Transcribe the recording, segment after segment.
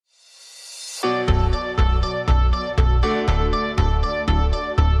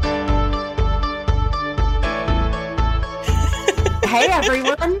Hey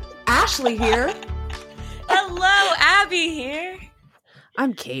everyone, Ashley here. Hello, Abby here.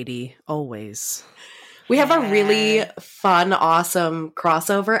 I'm Katie, always. We have a really fun, awesome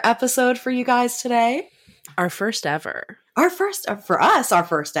crossover episode for you guys today. Our first ever. Our first ever.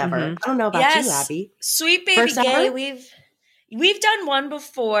 I don't know about you, Abby. Sweet Baby First Gay. ever? We've done one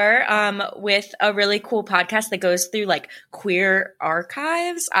before with a really cool podcast that goes through like queer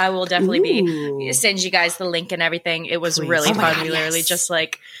archives. I will definitely send you guys the link and everything. It was really fun. God, we literally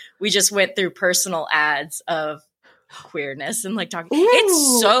we just went through personal ads of queerness and like talking.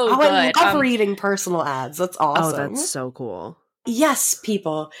 It's so good. I love reading personal ads. That's awesome. Oh, that's so cool. Yes,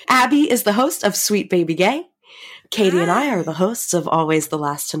 people. Abby is the host of Sweet Baby Gay. Katie and I are the hosts of Always the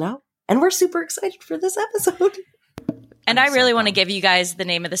Last to Know. And we're super excited for this episode. And I really want to give you guys the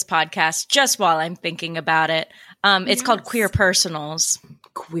name of this podcast just while I'm thinking about it. It's called Queer Personals.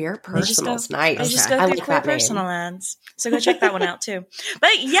 Queer Personals. Nice. I just go through queer personal ads. So go check that one out too.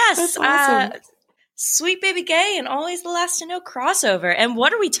 But yes, That's awesome. Sweet Baby Gay and Always the Last to Know crossover. And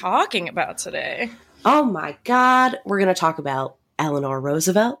what are we talking about today? Oh my God. We're going to talk about Eleanor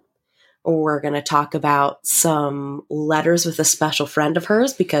Roosevelt. We're going to talk about some letters with a special friend of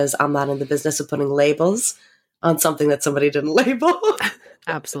hers because I'm not in the business of putting labels on something that somebody didn't label.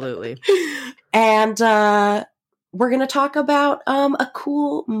 Absolutely. And we're going to talk about a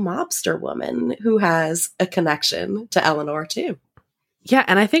cool mobster woman who has a connection to Eleanor too. Yeah,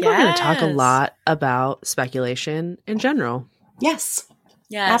 and I think we're going to talk a lot about speculation in general. Yes.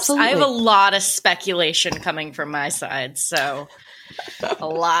 Yes. Absolutely. I have a lot of speculation coming from my side, so a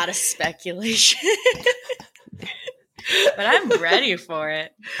lot of speculation. But I'm ready for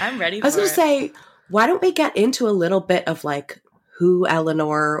it. I was going to say, why don't we get into a little bit of like who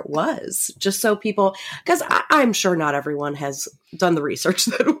Eleanor was, just so people, because I'm sure not everyone has done the research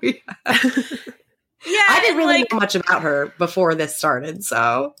that we have. Yeah, I didn't really know much about her before this started,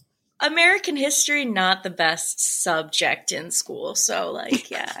 so. American history, not the best subject in school, so like,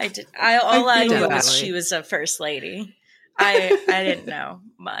 yeah, all I knew was she was a first lady. I didn't know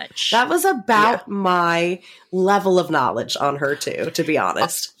much. That was about my level of knowledge on her too, to be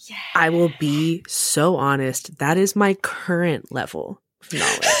honest. Yeah. I will be so honest. That is my current level of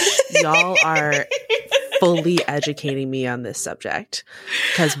knowledge. Y'all are fully educating me on this subject.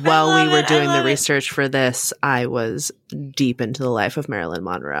 Because while we were doing the research for this, I was deep into the life of Marilyn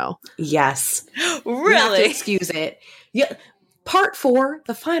Monroe. Yes. Really? You have to excuse it. Yeah. Part 4,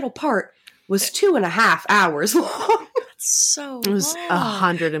 the final part, was 2.5 hours long. So it was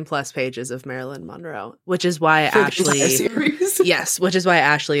 100+ pages of Marilyn Monroe, which is why Ashley which is why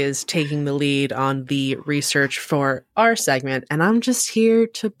Ashley is taking the lead on the research for our segment, and I'm just here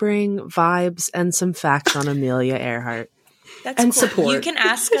to bring vibes and some facts on Amelia Earhart. That's and cool. Support. You can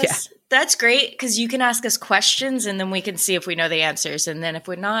ask us. That's great because you can ask us questions and then we can see if we know the answers, and then if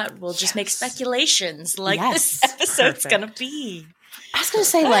we're not, we'll just make speculations like this episode's gonna be. I was going to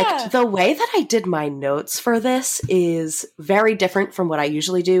say, like, the way that I did my notes for this is very different from what I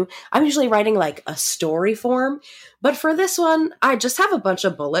usually do. I'm usually writing, like, a story form. But for this one, I just have a bunch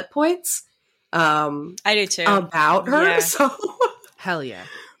of bullet points. I do, too. About her. Yeah. So, hell yeah.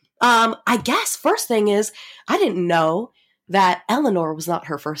 I guess first thing is, I didn't know that Eleanor was not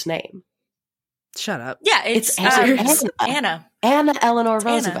her first name. Shut up. Yeah, it's Anna. Anna Eleanor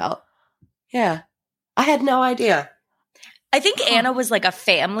Roosevelt. Yeah. I had no idea. I think Anna was like a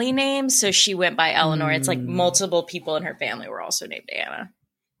family name, so she went by Eleanor. It's like multiple people in her family were also named Anna.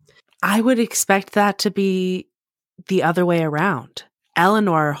 I would expect that to be the other way around.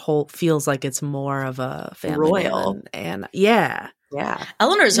 Eleanor Holt feels like it's more of a family royal name than Anna. Yeah. Yeah.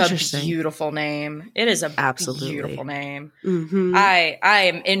 Eleanor's a beautiful name. It is a beautiful name. Mm-hmm. I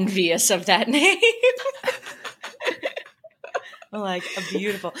am envious of that name. Like a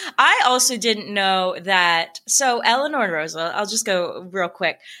beautiful. I also didn't know that. So Eleanor Roosevelt, I'll just go real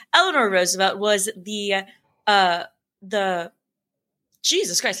quick. Eleanor Roosevelt was the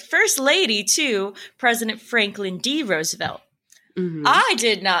Jesus Christ, first lady to President Franklin D. Roosevelt. Mm-hmm. I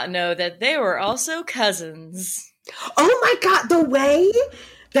did not know that they were also cousins. Oh my God, the way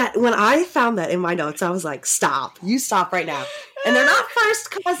that when I found that in my notes, I was like, stop. You stop right now. And they're not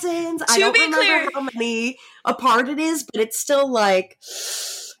first cousins. I don't remember how many apart it is, but it's still like...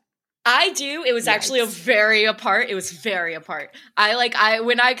 I do. It was actually a very apart. It was very apart.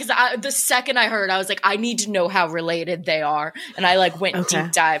 The second I heard, I was like, I need to know how related they are. And I like went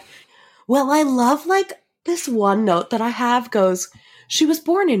deep dive. Well, I love like this one note that I have goes, she was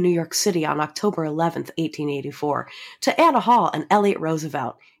born in New York City on October 11th, 1884 to Anna Hall and Elliot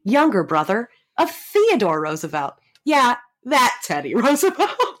Roosevelt, younger brother of Theodore Roosevelt. Yeah, that Teddy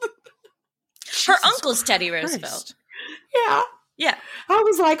Roosevelt. Her uncle's Teddy Roosevelt. Yeah. Yeah. I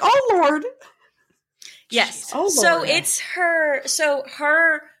was like, oh Lord. Yes. Oh, so Lord. it's her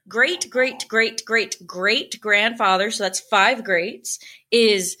great grandfather, so that's 5 greats,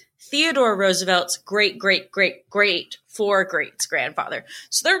 is Theodore Roosevelt's great 4 greats grandfather.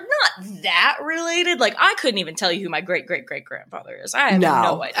 So they're not that related. Like, I couldn't even tell you who my great grandfather is. I have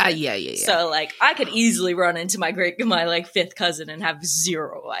no idea. Yeah. So like, I could easily run into my like 5th cousin and have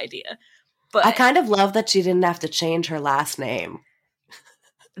 0 idea. But I kind of love that she didn't have to change her last name.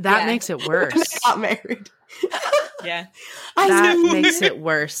 That makes it worse. When they got married. yeah. That makes it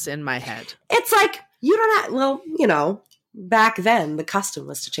worse in my head. It's like, you don't have, well, you know, back then the custom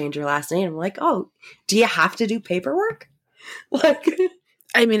was to change your last name. I'm like, oh, do you have to do paperwork? Like,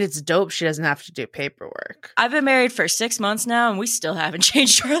 I mean, it's dope she doesn't have to do paperwork. I've been married for 6 months now, and we still haven't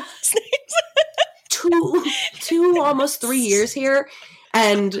changed our last two, almost 3 years here.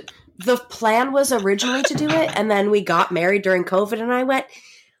 And the plan was originally to do it. And then we got married during COVID. And I went,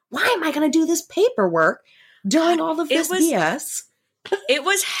 why am I going to do this paperwork during all of this BS? It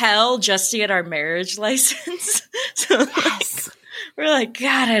was hell just to get our marriage license. So Yes. we're like,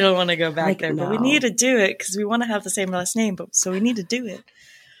 God, I don't want to go back Like, there, but we no. need to do it because we want to have the same last name. But so we need to do it.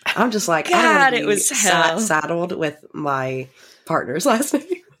 I'm just like, I God, don't want to it be was hell. saddled with my partner's last name.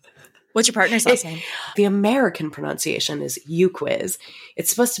 What's your partner's last name? The American pronunciation is Uquiz. It's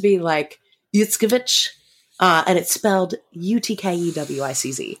supposed to be like Yutskovich, and it's spelled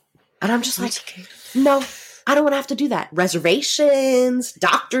Utkewicz. And I'm just like, no, I don't want to have to do that. Reservations,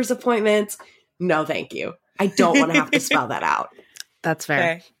 doctor's appointments. No, thank you. I don't want to have to spell that out. That's fair.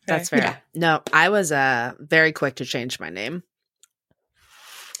 Fair. That's fair. Yeah. No, I was very quick to change my name.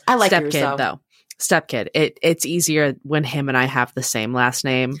 I like yours, Stepkid, though. Stepkid. It's easier when him and I have the same last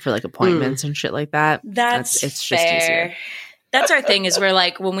name for like appointments and shit like that. That's it's fair. just easier. That's our thing is we're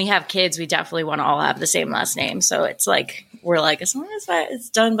like, when we have kids, we definitely want to all have the same last name. So it's like, we're like, as long as it's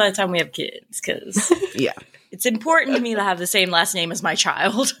done by the time we have kids, because Yeah. it's important to me to have the same last name as my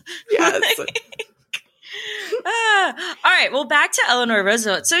child. Yes. All right. Well, back to Eleanor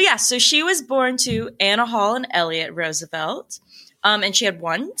Roosevelt. So yeah, so she was born to Anna Hall and Elliot Roosevelt. And she had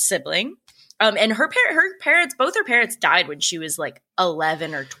 1 sibling. And her parents, both her parents died when she was like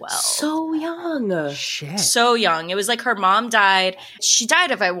 11 or 12. So young. Shit. So young. It was like her mom died. She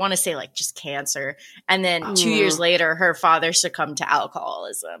died of, I want to say, like just cancer. And then 2 years later, her father succumbed to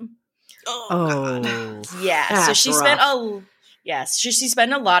alcoholism. Oh. Yeah. So That's she spent she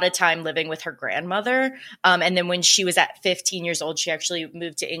spent a lot of time living with her grandmother. And then when she was at 15 years old, she actually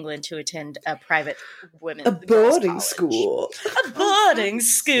moved to England to attend a private girls' boarding college. school. A boarding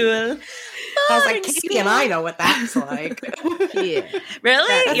school. I was like, Katie and I know what that's like. Yeah.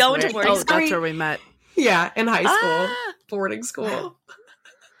 Really? That's Y'all went to where- boarding oh, school? that's where we met. Yeah, in high school. Ah. Boarding school.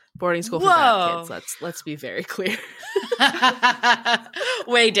 Boarding school for Whoa. bad kids. Let's be very clear.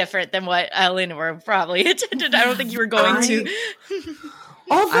 Way different than what Eleanor probably attended. I don't think you were going to.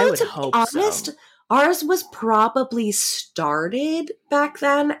 Although, I would to be hope honest, so. ours was probably started back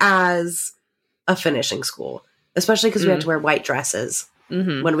then as a finishing school, especially because we had to wear white dresses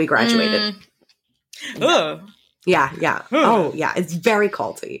Mm-hmm. when we graduated. Oh. Yeah. Oh, yeah. It's very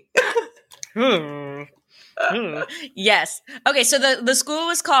culty. Yes. Okay, so the school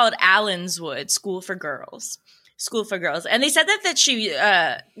was called Allenswood School for Girls. And they said that she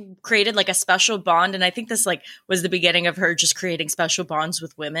created like a special bond, and I think this like was the beginning of her just creating special bonds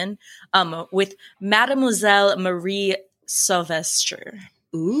with women, with Mademoiselle Marie Sylvestre.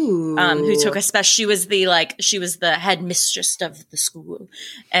 Ooh. Who took a special? She was the head mistress of the school,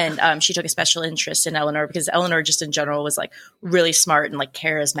 and she took a special interest in Eleanor because Eleanor, just in general, was like really smart and like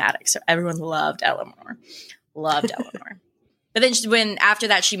charismatic. So everyone loved Eleanor. But then when after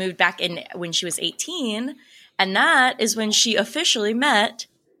that, she moved back in when she was 18, and that is when she officially met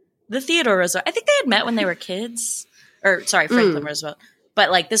the Theodore Roosevelt. I think they had met when they were kids, or sorry, Franklin Roosevelt. But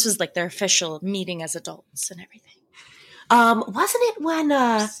like this was like their official meeting as adults and everything. Wasn't it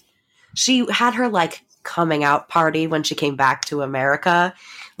when she had her like coming out party when she came back to America?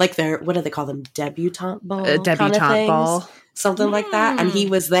 Like their, what do they call them? Debutante ball? Debutante ball. Something like that. And he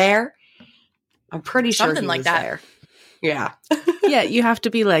was there. I'm pretty sure Something he like was that. there. Yeah. Yeah, you have to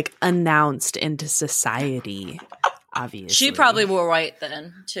be like announced into society, obviously. She probably wore white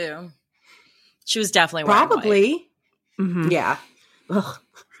then too. She was definitely wearing white. Probably. Mhm. Yeah. Ugh.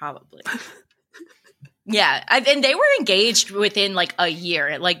 Probably. Yeah, and they were engaged within like a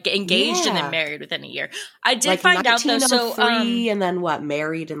year, like engaged and Yeah. then married within a year. I did Like find out though. So 1903 and then what?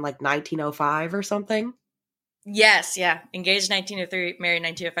 Married in like 1905 or something? Yes, yeah. Engaged 1903, married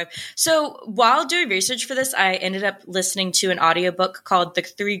 1905. So while doing research for this, I ended up listening to an audiobook called The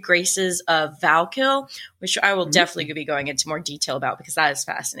Three Graces of Valkill, which I will definitely be going into more detail about because that is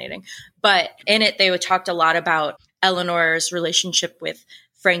fascinating. But in it, they talked a lot about Eleanor's relationship with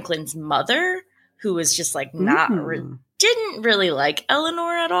Franklin's mother, who was just like didn't really like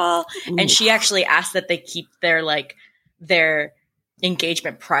Eleanor at all. Ooh. And she actually asked that they keep their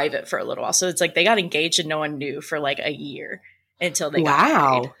engagement private for a little while. So it's like they got engaged and no one knew for like a year until they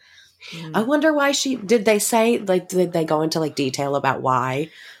got married. I wonder why did they go into like detail about why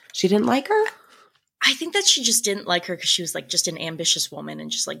she didn't like her? I think that she just didn't like her because she was like just an ambitious woman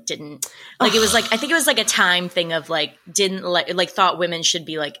and just like didn't like it was like I think it was like a time thing of like didn't like thought women should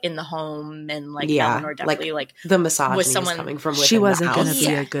be like in the home and like Eleanor definitely like the misogyny was someone coming from within she wasn't going to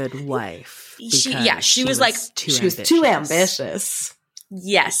be a good wife. She was like too ambitious.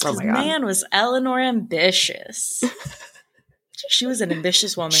 Yes, man was Eleanor ambitious. She was an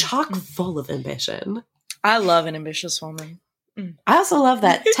ambitious woman, chock full of ambition. I love an ambitious woman. I also love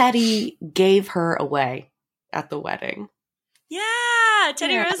that Teddy gave her away at the wedding. Yeah,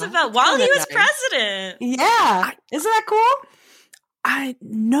 Teddy Roosevelt while he was president. Yeah, isn't that cool?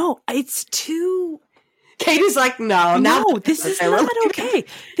 No, it's too. Katie's like, no, this is not okay.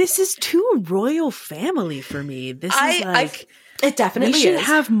 This is too royal family for me. This is like it definitely. We should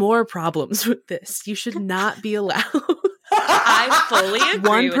have more problems with this. You should not be allowed. I fully agree.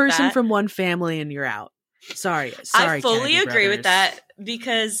 One with person that. from one family and you're out. Sorry. I fully Kennedy agree brothers. with that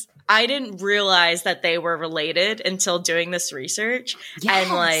because I didn't realize that they were related until doing this research. Yes.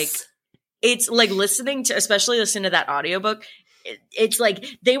 And like, it's like listening to that audiobook. It's like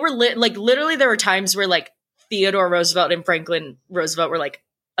they were literally there were times where like Theodore Roosevelt and Franklin Roosevelt were like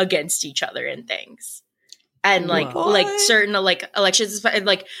against each other in things. And like certain like elections,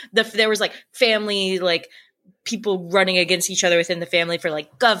 like there was like family, like people running against each other within the family for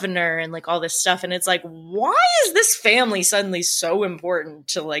like governor and like all this stuff. And it's like, why is this family suddenly so important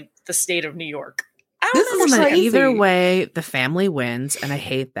to like the state of New York? Either way, the family wins, and I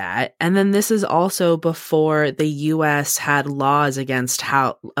hate that. And then this is also before the U.S. had laws against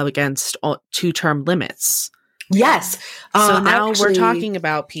 2-term limits. Yes. So now we're talking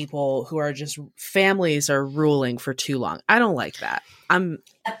about people who are just families are ruling for too long. I don't like that.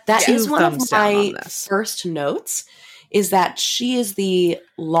 That is one of my first notes is that she is the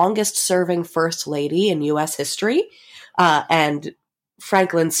longest serving first lady in U.S. history. And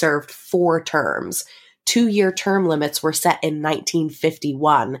Franklin served 4 terms. 2-year term limits were set in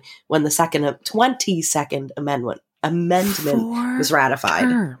 1951 when the 22nd Amendment was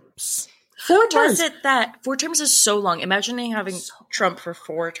ratified. 4 terms. 4 terms is so long. Imagining having Trump for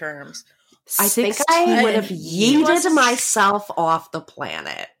 4 terms. I think I would have yeeted myself off the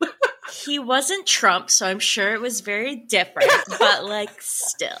planet. He wasn't Trump, so I'm sure it was very different. But like,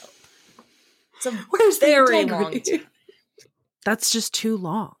 still, it's a very long time. That's just too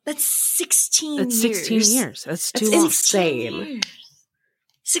long. That's 16 That's 16 years. That's too long. Insane.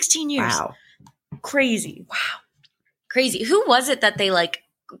 16 years. Wow. Crazy. Wow. Crazy. Who was it that they like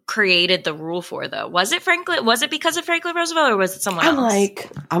created the rule for though? Was it Franklin? Was it because of Franklin Roosevelt or was it someone else?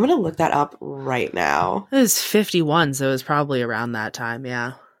 I'm going to look that up right now. It was 51, so it was probably around that time,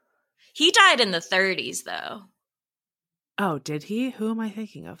 yeah. He died in the 30s though. Oh, did he? Who am I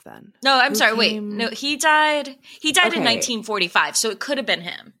thinking of then? No, I'm sorry. Wait, no, he died in 1945, so it could have been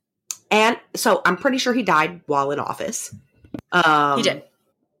him. And so I'm pretty sure he died while in office. He did.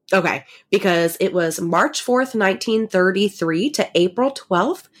 Okay, because it was March 4th, 1933 to April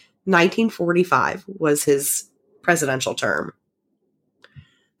 12th, 1945 was his presidential term.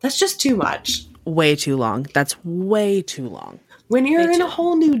 That's just too much. Way too long. That's way too long. When you're in a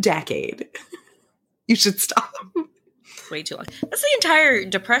whole new decade, you should stop. Way too long. That's the entire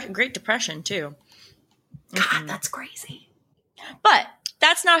Great Depression, too. God, that's crazy. But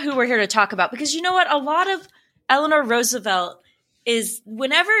that's not who we're here to talk about because you know what? A lot of Eleanor Roosevelt is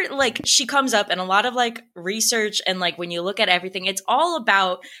whenever like she comes up and a lot of like research and like when you look at everything, it's all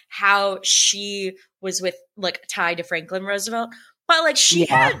about how she was tied to Franklin Roosevelt. But like she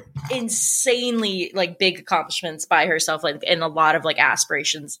had insanely like big accomplishments by herself, like and a lot of like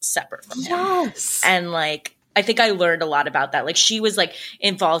aspirations separate from him. Yes. And like I think I learned a lot about that. Like she was like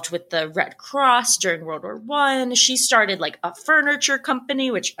involved with the Red Cross during World War I. She started like a furniture company,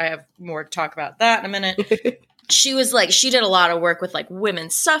 which I have more to talk about that in a minute. She did a lot of work with like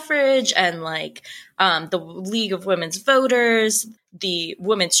women's suffrage and like the League of Women's Voters, the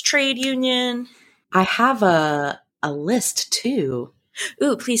Women's Trade Union. I have a list too.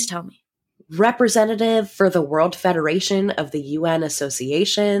 Ooh, please tell me. Representative for the World Federation of the UN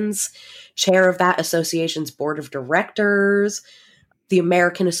Associations, chair of that association's board of directors, the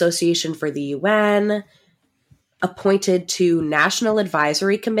American Association for the UN, appointed to National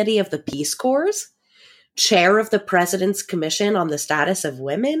Advisory Committee of the Peace Corps, chair of the President's Commission on the Status of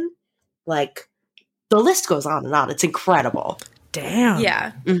Women. Like, the list goes on and on. It's incredible. Damn.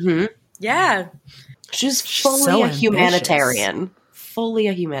 Yeah. Mm-hmm. Yeah. She's fully so a ambitious. humanitarian. Fully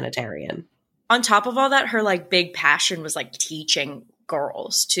a humanitarian. On top of all that, her like big passion was like teaching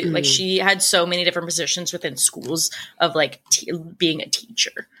girls too. Like she had so many different positions within schools of like being a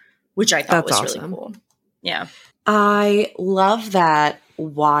teacher, which I thought That's was awesome. really cool. Yeah. I love that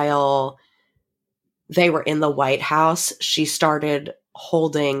while they were in the White House, she started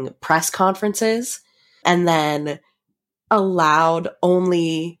holding press conferences and then allowed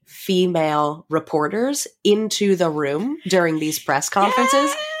only female reporters into the room during these press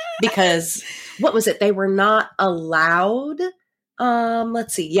conferences because what was it? They were not allowed.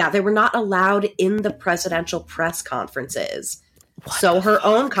 Let's see. Yeah, they were not allowed in the presidential press conferences. So her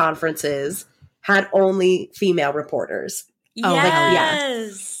own conferences had only female reporters. Oh,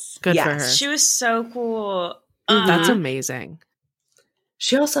 Yes. Good Yes. for her. She was so cool. That's Mhm. amazing.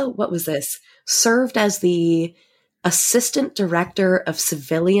 She also, what was this? Served as the Assistant Director of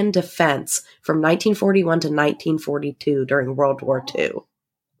Civilian Defense from 1941 to 1942 during World War II.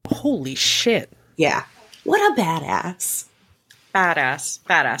 Holy shit. Yeah. What a badass.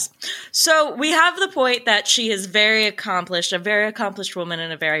 Badass. So we have the point that she is very accomplished, a very accomplished woman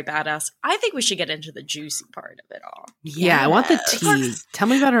and a very badass. I think we should get into the juicy part of it all. Yeah, I want the Yes. tea. Tell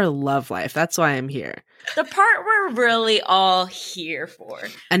me about her love life. That's why I'm here. The part we're really all here for.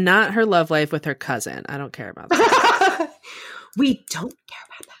 And not her love life with her cousin. I don't care about that. We don't care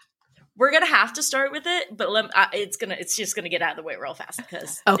about that. We're gonna have to start with it, but it's just gonna get out of the way real fast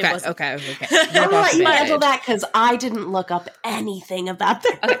because Okay. it wasn't- I'm I'm gonna let you handle that because I didn't look up anything about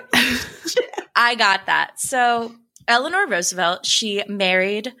that. Okay. I got that. So Eleanor Roosevelt, she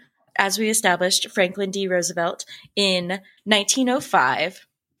married, as we established, Franklin D. Roosevelt in 1905.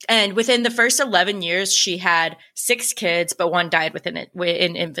 And within the first 11 years, she had 6 kids, but one died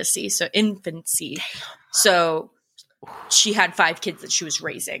in infancy. So she had 5 kids that she was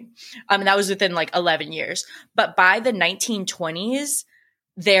raising. And that was within like 11 years. But by the 1920s,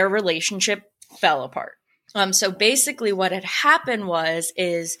 their relationship fell apart. So basically what had happened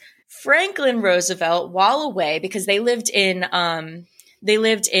is Franklin Roosevelt, while away, because they lived in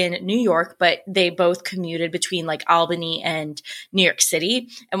New York, but they both commuted between like Albany and New York City.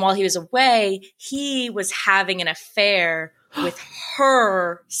 And while he was away, he was having an affair with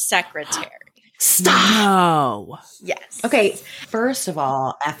her secretary. Stop. No. Yes. Okay, first of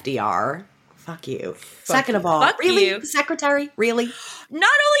all, FDR, fuck you. Second of all, Fuck really? you. The secretary? Really? Not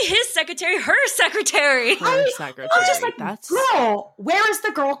only his secretary, her secretary. Her secretary. I'm just like, that's girl, where is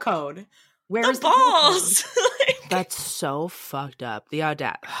the girl code? Where The is the girl code? balls. that's so fucked up. The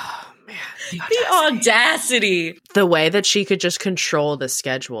audacity. Oh, man. The audacity. The way that she could just control the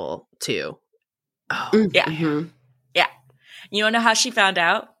schedule too. Oh, Yeah. Mhm. You want to know how she found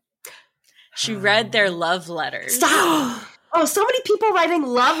out? She read their love letters. Stop. Oh, so many people writing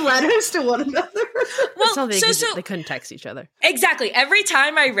love letters to one another. Well, so so they couldn't text each other. exactly. Every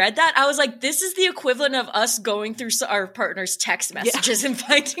time I read that, I was like, this is the equivalent of us going through our partner's text messages and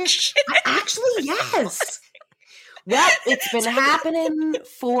finding shit. Actually, yes. Well, it's been happening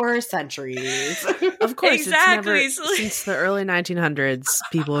for centuries. Of course, Exactly. It's never, since the early 1900s,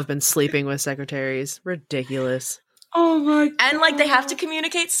 people have been sleeping with secretaries. Ridiculous. Oh my god. And like they have to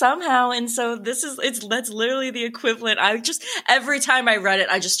communicate somehow. And so that's literally the equivalent. Every time I read it,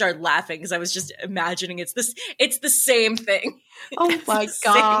 I just started laughing because I was just imagining it's the same thing. Oh It's my the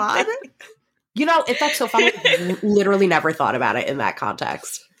same god. thing. You know, if that's so funny, I literally never thought about it in that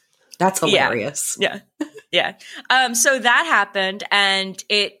context. That's hilarious. Yeah. So that happened and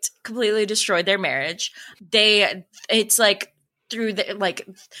it completely destroyed their marriage. It's like through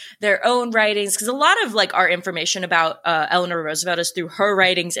their own writings, because a lot of like our information about Eleanor Roosevelt is through her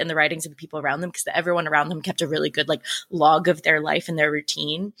writings and the writings of the people around them, because everyone around them kept a really good like log of their life and their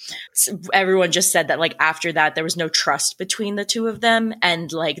routine. So everyone just said that like after that there was no trust between the two of them and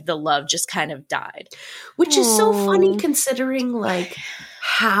like the love just kind of died. Which is so Aw. funny considering like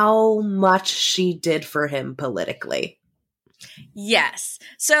how much she did for him politically. Yes.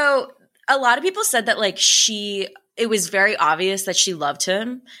 So a lot of people said that like it was very obvious that she loved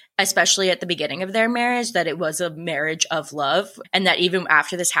him especially at the beginning of their marriage, that it was a marriage of love, and that even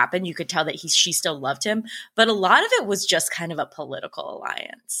after this happened, you could tell that she still loved him. But a lot of it was just kind of a political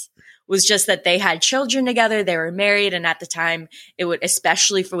alliance. It was just that they had children together, they were married, and at the time, it would,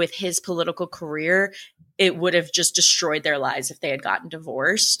 especially with his political career, it would have just destroyed their lives if they had gotten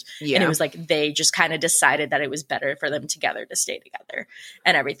divorced. Yeah. And it was like they just kind of decided that it was better for them together to stay together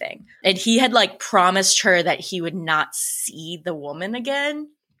and everything. And he had like promised her that he would not see the woman again.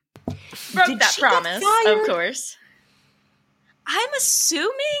 Broke that promise, of course. I'm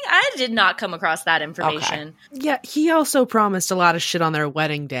assuming I did not come across that information. Okay. Yeah, he also promised a lot of shit on their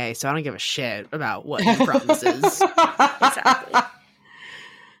wedding day, so I don't give a shit about what he promises.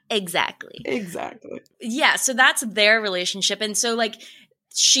 Exactly. Yeah, so that's their relationship. And so, like,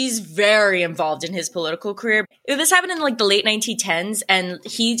 she's very involved in his political career. This happened in, like, the late 1910s, and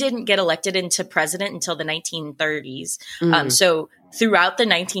he didn't get elected into president until the 1930s. So throughout the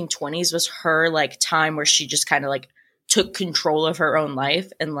 1920s was her, like, time where she just kind of, like, took control of her own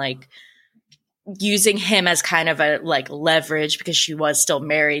life and, like, using him as kind of a, like, leverage because she was still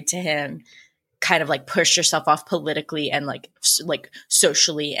married to him, kind of like pushed herself off politically and like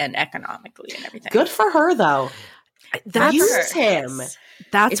socially and economically and everything. Good for her, though. Use him.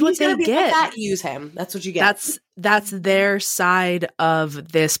 That's what they get. Like that, use him. That's what you get. That's their side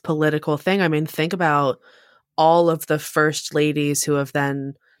of this political thing. I mean, think about all of the first ladies who have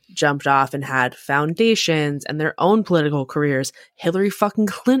then jumped off and had foundations and their own political careers. Hillary fucking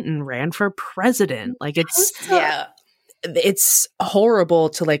Clinton ran for president. Like it's horrible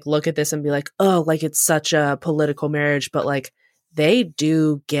to like look at this and be like, oh, like it's such a political marriage, but like they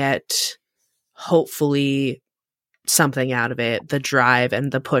do get hopefully something out of it, the drive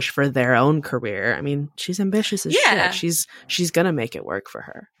and the push for their own career. I mean, she's ambitious as shit. She's gonna make it work for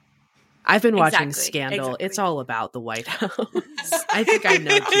her. I've been watching Scandal. Exactly. It's all about the White House. I think I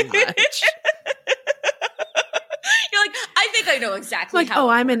know too much. You're like, I think I know exactly how. Oh,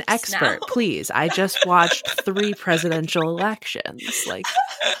 I'm an expert. Now. Please. I just watched 3 presidential elections. Like,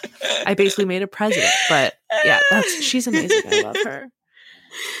 I basically made a president. But yeah, she's amazing. I love her.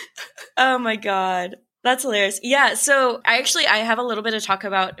 Oh my God. That's hilarious. Yeah. So I have a little bit to talk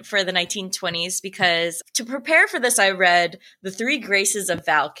about for the 1920s because to prepare for this, I read The 3 Graces of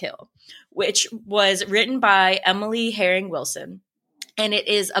Val Kill, which was written by Emily Herring Wilson. And it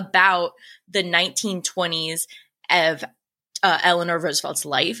is about the 1920s of Eleanor Roosevelt's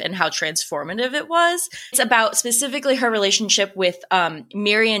life and how transformative it was. It's about specifically her relationship with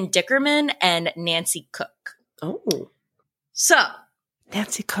Marion Dickerman and Nancy Cook. Oh. So.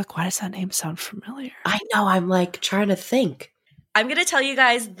 Nancy Cook, why does that name sound familiar? I know. I'm like trying to think. I'm going to tell you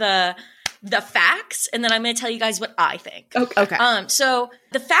guys the facts, and then I'm going to tell you guys what I think. Okay. So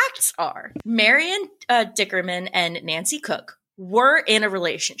the facts are Marion Dickerman and Nancy Cook were in a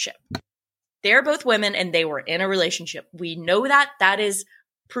relationship. They're both women, and they were in a relationship. We know that. That is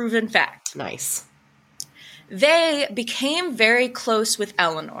proven fact. Nice. They became very close with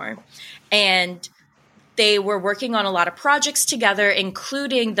Eleanor, and they were working on a lot of projects together,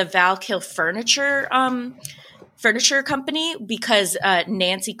 including the Val Kill furniture company, because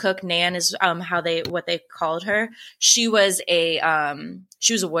Nancy Cook, Nan is what they called her. She was a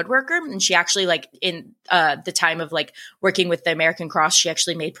woodworker, and she actually like in the time of like working with the American Cross, she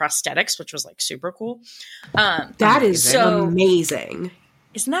actually made prosthetics, which was like super cool. That is so amazing.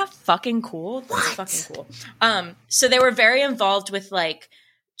 Isn't that fucking cool? That's fucking cool. So they were very involved with like.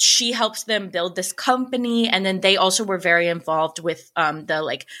 She helped them build this company, and then they also were very involved with the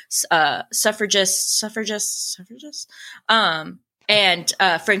like suffragists, and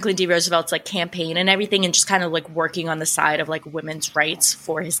Franklin D. Roosevelt's like campaign and everything, and just kind of like working on the side of like women's rights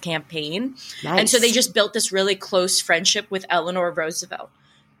for his campaign. Nice. And so they just built this really close friendship with Eleanor Roosevelt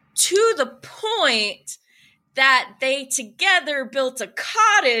to the point that they together built a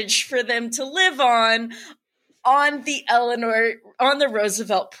cottage for them to live on the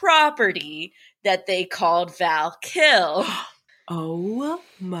Roosevelt property that they called Val Kill. Oh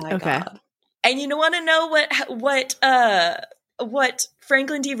my God. And you want to know what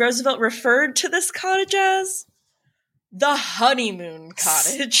Franklin D. Roosevelt referred to this cottage as? The honeymoon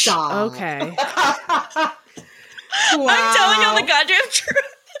cottage. Stop. Okay. Wow. I'm telling you the goddamn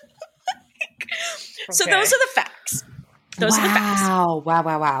truth. So those are the facts. Those are the facts.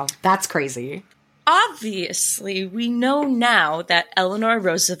 Wow. That's crazy. Obviously, we know now that Eleanor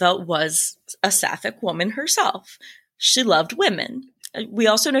Roosevelt was a Sapphic woman herself. She loved women. We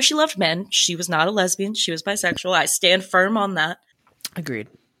also know she loved men. She was not a lesbian. She was bisexual. I stand firm on that. Agreed.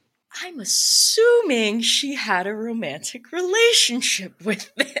 I'm assuming she had a romantic relationship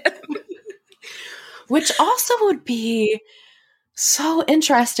with them. Which also would be so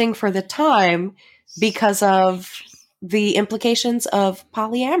interesting for the time because of the implications of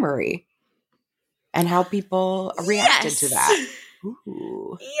polyamory and how people reacted to that.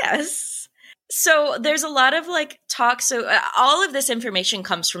 Ooh. Yes. So there's a lot of like talk. So all of this information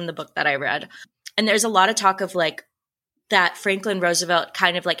comes from the book that I read. And there's a lot of talk of like that Franklin Roosevelt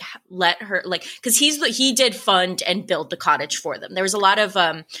kind of like let her like, cause he did fund and build the cottage for them. There was a lot of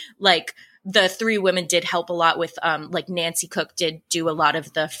like the three women did help a lot with like Nancy Cook did do a lot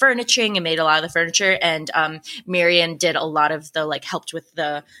of the furnishing and made a lot of the furniture. And Marion did a lot of the like helped with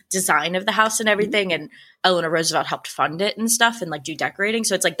the design of the house and everything. And Eleanor Roosevelt helped fund it and stuff and like do decorating.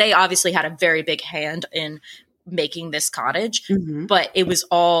 So it's like they obviously had a very big hand in making this cottage, but it was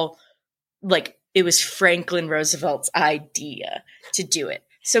all like it was Franklin Roosevelt's idea to do it.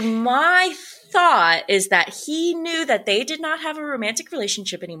 So my thought is that he knew that they did not have a romantic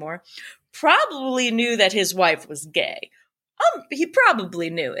relationship anymore, probably knew that his wife was gay. He probably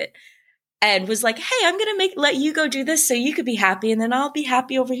knew it and was like, hey, I'm going to let you go do this so you could be happy. And then I'll be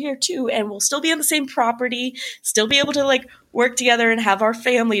happy over here too. And we'll still be on the same property, still be able to like work together and have our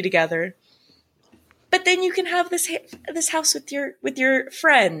family together. But then you can have this house with your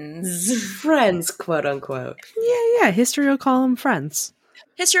friends, quote unquote. Yeah. History will call them friends.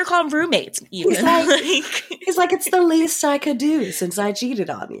 History will call them roommates. Even. He's like, it's the least I could do since I cheated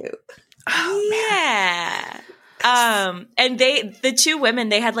on you. Oh, yeah. And the two women,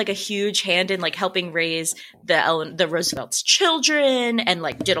 they had like a huge hand in like helping raise the Roosevelt's children and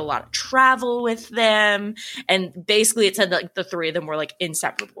like did a lot of travel with them. And basically it said that like the three of them were like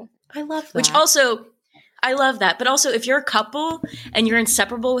inseparable. I love that. Which also, I love that. But also if you're a couple and you're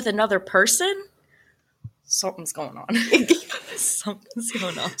inseparable with another person, something's going on. Something's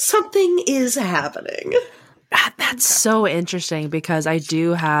going on. Something is happening. That's so interesting because I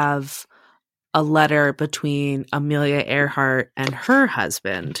do have a letter between Amelia Earhart and her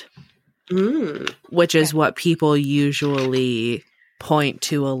husband, which is what people usually point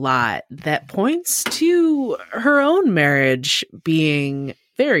to a lot. That points to her own marriage being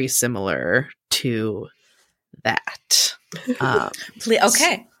very similar to that.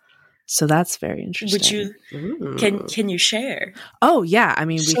 Okay. So that's very interesting. Would you can you share? Oh yeah, I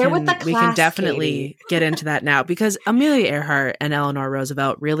mean we can definitely Katie. get into that now because Amelia Earhart and Eleanor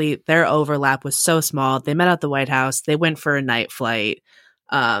Roosevelt really their overlap was so small. They met at the White House. They went for a night flight,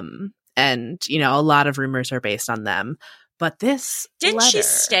 and you know a lot of rumors are based on them. But this didn't she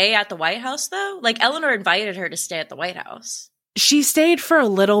stay at the White House though? Like Eleanor invited her to stay at the White House. She stayed for a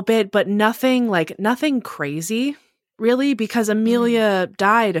little bit, but nothing crazy. Really, because Amelia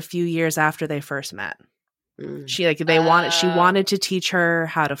died a few years after they first met. She wanted to teach her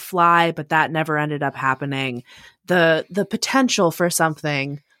how to fly, but that never ended up happening. The potential for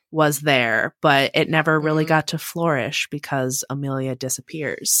something was there, but it never really got to flourish because Amelia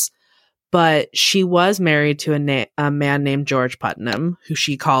disappears. But she was married to a man named George Putnam, who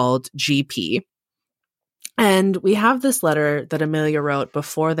she called GP. And we have this letter that Amelia wrote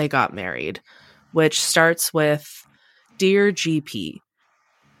before they got married, which starts with, Dear GP,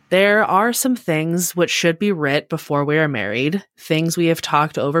 there are some things which should be writ before we are married, things we have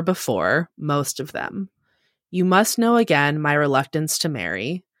talked over before, most of them. You must know again my reluctance to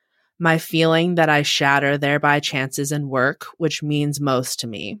marry, my feeling that I shatter thereby chances in work, which means most to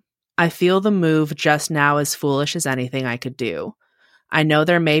me. I feel the move just now as foolish as anything I could do. I know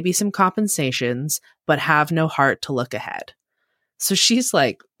there may be some compensations, but have no heart to look ahead. So she's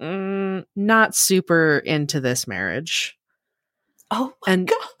like, not super into this marriage. Oh my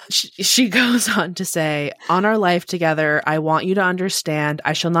God. She goes on to say, on our life together, I want you to understand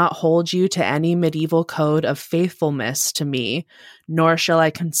I shall not hold you to any medieval code of faithfulness to me, nor shall I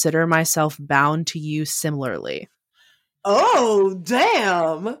consider myself bound to you similarly. Oh,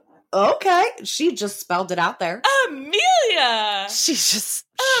 damn. Okay. She just spelled it out there. Amelia!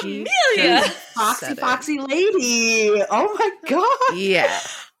 Amelia! Foxy lady. Oh my God. Yeah.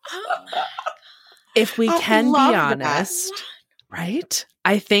 Oh my God. If we can be honest, right?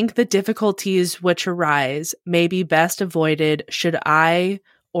 I think the difficulties which arise may be best avoided should I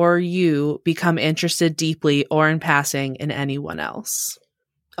or you become interested deeply or in passing in anyone else.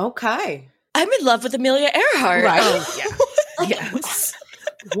 Okay. I'm in love with Amelia Earhart. Right. Oh, yeah. Yes.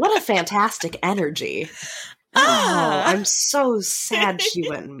 What a fantastic energy. Oh, I'm so sad she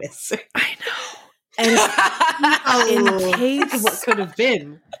went missing. I know. And in case what could have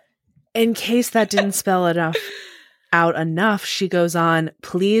been. In case that didn't spell it out enough, she goes on,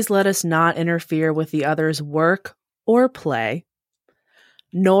 please let us not interfere with the other's work or play,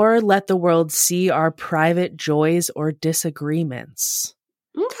 nor let the world see our private joys or disagreements.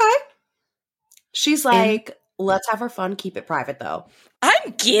 Okay. She's like, Let's have our fun. Keep it private, though.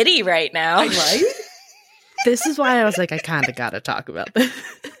 I'm giddy right now. Right? This is why I was like, I kind of got to talk about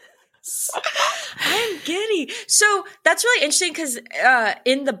this. I'm giddy. So that's really interesting because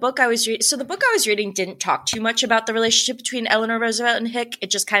in the book I was reading, so the book I was reading didn't talk too much about the relationship between Eleanor Roosevelt and Hick. It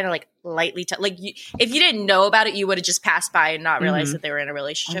just kind of like lightly, if you didn't know about it, you would have just passed by and not realized that they were in a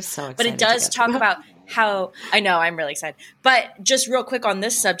relationship. I'm so excited but it does talk about how, I know, I'm really excited. But just real quick on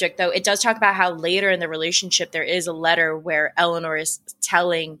this subject, though, it does talk about how later in the relationship there is a letter where Eleanor is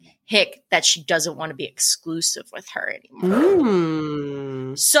telling Hick that she doesn't want to be exclusive with her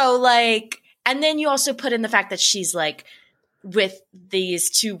anymore. So like, and then you also put in the fact that she's like with these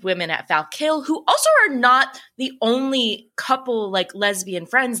two women at Valkill who also are not the only couple like lesbian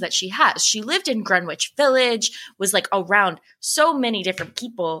friends that she has. She lived in Greenwich Village, was like around so many different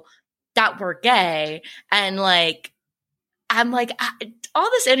people that were gay. And like, I'm like, all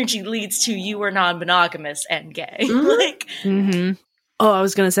this energy leads to you were non-monogamous and gay. Like, Oh, I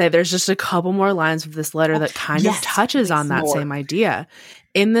was going to say, there's just a couple more lines of this letter that kind of touches on that same idea.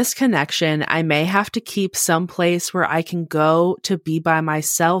 In this connection, I may have to keep some place where I can go to be by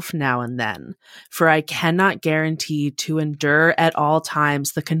myself now and then, for I cannot guarantee to endure at all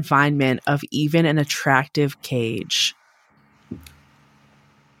times the confinement of even an attractive cage.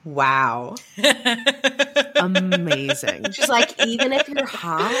 Wow. Amazing. She's like, even if you're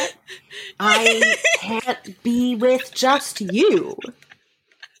hot, I can't be with just you.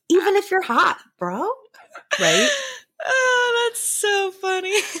 Even if you're hot, bro. Right? Oh, that's so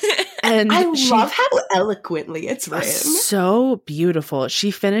funny. And I love how eloquently it's written. So beautiful.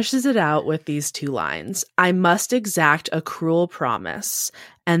 She finishes it out with these two lines. I must exact a cruel promise,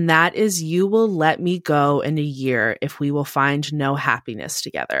 and that is you will let me go in a year if we will find no happiness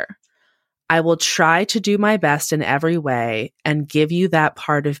together. I will try to do my best in every way and give you that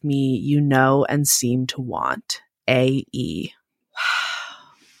part of me you know and seem to want. A.E.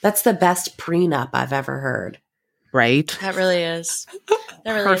 That's the best prenup I've ever heard. Right? That really is.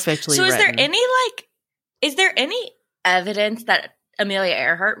 That really Perfectly is. So written. is there any evidence that Amelia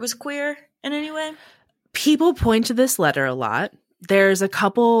Earhart was queer in any way? People point to this letter a lot. There's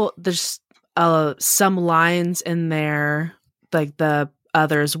some lines in there, like the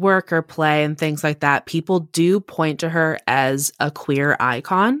others' work or play and things like that. People do point to her as a queer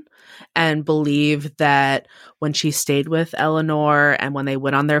icon and believe that when she stayed with Eleanor and when they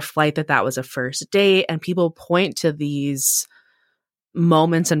went on their flight, that was a first date. And people point to these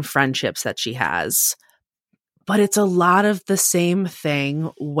moments and friendships that she has. But it's a lot of the same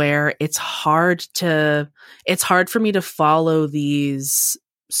thing where it's hard for me to follow these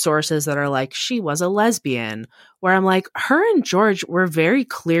sources that are like, she was a lesbian, where I'm like, her and George were very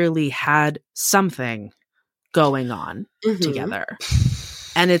clearly had something going on together.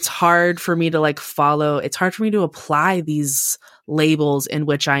 And it's hard for me to like follow. It's hard for me to apply these labels in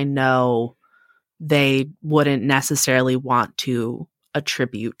which I know they wouldn't necessarily want to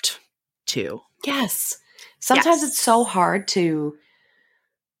attribute to. Yes. Sometimes it's so hard to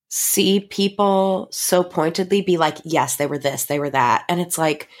see people so pointedly be like, yes, they were this, they were that. And it's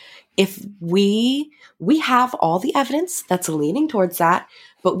like, if we have all the evidence that's leaning towards that,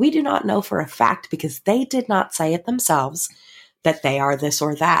 but we do not know for a fact because they did not say it themselves that they are this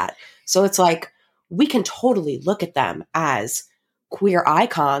or that. So it's like, we can totally look at them as queer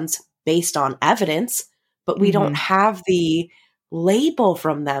icons based on evidence, but we don't have the label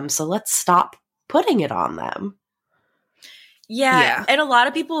from them. So let's stop putting it on them. Yeah. And a lot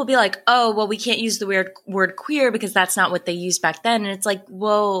of people will be like, oh, well, we can't use the word queer because that's not what they used back then. And it's like,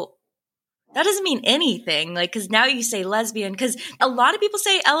 well, that doesn't mean anything. Like, because now you say lesbian, because a lot of people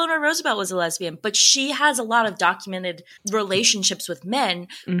say Eleanor Roosevelt was a lesbian, but she has a lot of documented relationships with men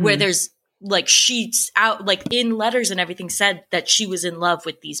where there's like sheets out, like in letters and everything said that she was in love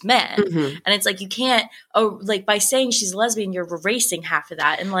with these men. And it's like, you can't, like by saying she's a lesbian, you're erasing half of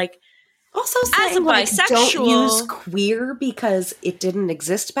that. And like, also as a saying like, bisexual, don't use queer because it didn't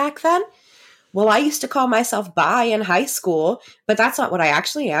exist back then. Well, I used to call myself bi in high school, but that's not what I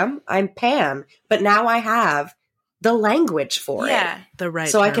actually am. I'm pan, but now I have the language for it. The right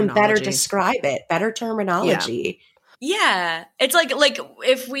so I can better describe it, better terminology. Yeah. It's like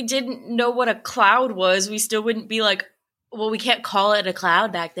if we didn't know what a cloud was, we still wouldn't be like, well, we can't call it a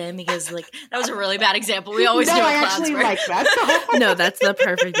cloud back then because like that was a really bad example. We always knew what clouds were. Like that. No, that's the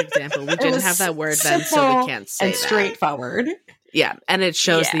perfect example. We didn't have that word then, so we can't say and that. Straightforward. Yeah, and it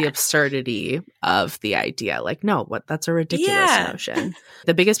shows the absurdity of the idea. Like, no, that's a ridiculous notion.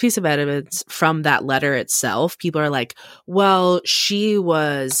 The biggest piece of evidence from that letter itself, people are like, well, she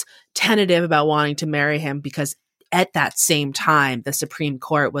was tentative about wanting to marry him because at that same time, the Supreme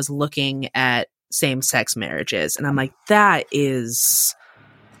Court was looking at same-sex marriages. And I'm like, that is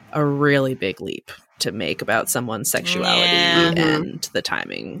a really big leap to make about someone's sexuality and the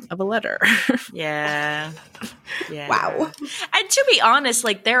timing of a letter. Yeah. Wow. And to be honest,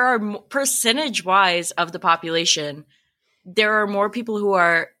 like there are percentage-wise of the population, there are more people who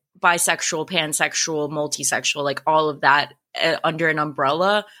are bisexual, pansexual, multisexual, like all of that under an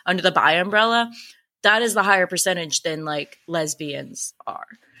umbrella, under the bi umbrella. That is the higher percentage than like lesbians are.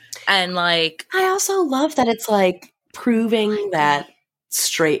 And like I also love that it's like proving that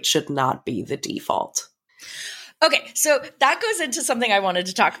straight should not be the default. Okay, so that goes into something I wanted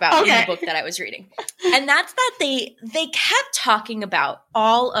to talk about in the book that I was reading. And that's that they kept talking about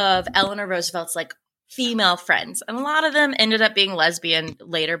all of Eleanor Roosevelt's like female friends. And a lot of them ended up being lesbian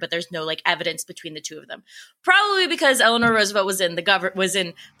later, but there's no like evidence between the two of them. Probably because Eleanor Roosevelt was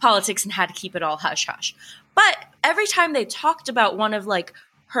in politics and had to keep it all hush hush. But every time they talked about one of like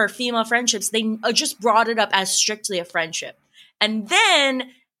her female friendships, they just brought it up as strictly a friendship. And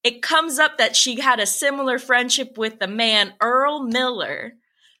then it comes up that she had a similar friendship with the man, Earl Miller.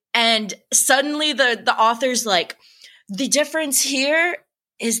 And suddenly the author's like, the difference here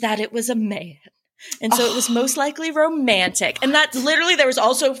is that it was a man. And so it was most likely romantic. And that's literally, there was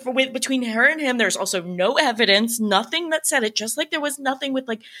also, between her and him, there's also no evidence, nothing that said it, just like there was nothing with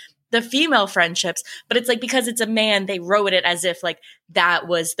like the female friendships. But it's like, because it's a man, they wrote it as if like that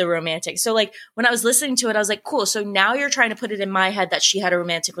was the romantic. So like when I was listening to it, I was like, cool. So now you're trying to put it in my head that she had a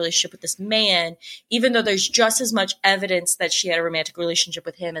romantic relationship with this man, even though there's just as much evidence that she had a romantic relationship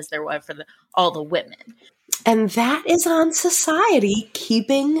with him as there was for all the women. And that is on society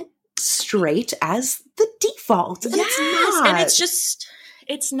keeping straight as the default. And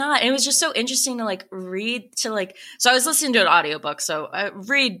it's not. It was just so interesting to like read to like, so I was listening to an audiobook. So I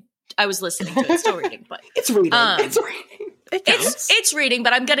was listening to it, still reading, but it's reading. It's reading,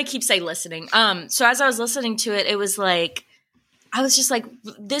 but I'm going to keep saying listening. So as I was listening to it, it was like, I was just like,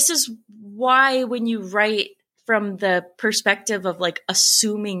 this is why when you write from the perspective of like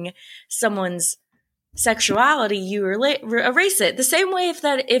assuming someone's sexuality, you erase it the same way if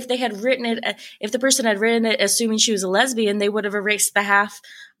the person had written it assuming she was a lesbian, they would have erased the half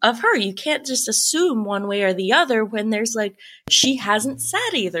of her. You can't just assume one way or the other when there's like she hasn't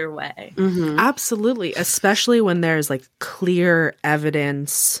said either way. Absolutely, especially when there's like clear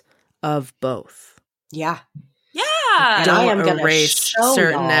evidence of both. And Don't I am going to erase show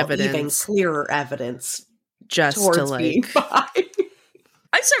certain evidence, even clearer evidence, just towards to like being bi.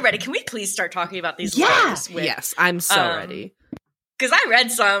 I'm so ready. Can we please start talking about these letters? Yes, I'm so ready. Because I read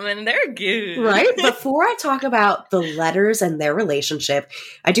some and they're good. Right? Before I talk about the letters and their relationship,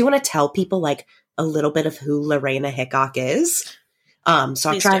 I do want to tell people like a little bit of who Lorena Hickok is. So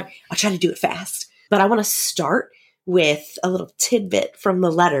I'll try to do it fast. But I want to start with a little tidbit from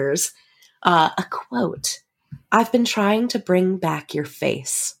the letters. A quote. "I've been trying to bring back your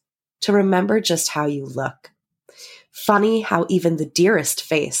face, to remember just how you look. Funny how even the dearest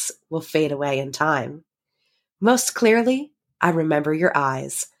face will fade away in time. Most clearly, I remember your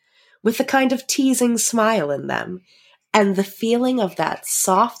eyes, with the kind of teasing smile in them, and the feeling of that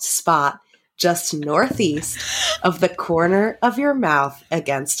soft spot just northeast of the corner of your mouth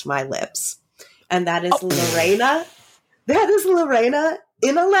against my lips." And that is Lorena. That is Lorena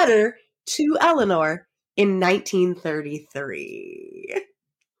in a letter to Eleanor in 1933.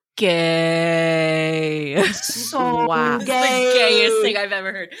 Gay. So wow. It's the gayest thing I've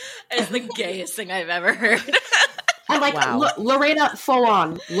ever heard. It's the gayest thing I've ever heard. And like Lorena, full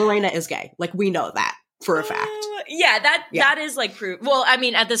on, Lorena is gay. Like we know that for a fact. That is like proof. Well, I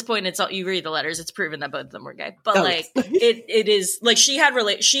mean, at this point, it's all you read the letters. It's proven that both of them were gay. But it is like she had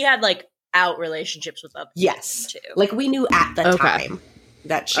like out relationships with other people too. Like we knew at the time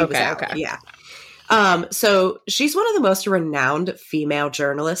that she was out. Okay. Yeah. So she's one of the most renowned female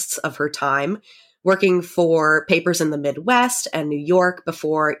journalists of her time, working for papers in the Midwest and New York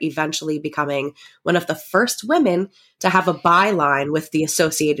before eventually becoming one of the first women to have a byline with the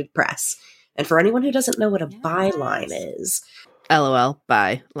Associated Press. And for anyone who doesn't know what a byline is, LOL,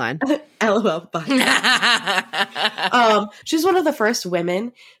 byline. LOL, byline. She's one of the first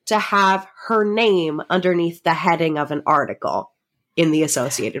women to have her name underneath the heading of an article in the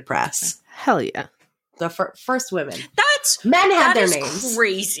Associated Press. Hell yeah. The first women. Men had their names.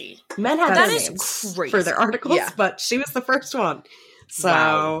 Crazy. Men had their names for their articles, but she was the first one.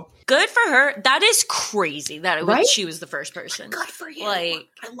 So good for her. That is crazy that she was the first person. Good for you. Like,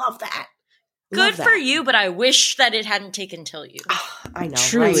 I love that. Good for you, but I wish that it hadn't taken till you. I know.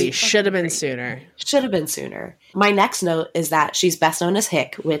 Truly, right? should have been sooner. Should have been sooner. My next note is that she's best known as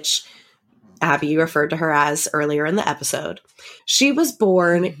Hick, which Abby referred to her as earlier in the episode. She was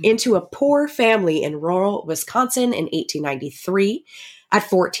born into a poor family in rural Wisconsin in 1893. At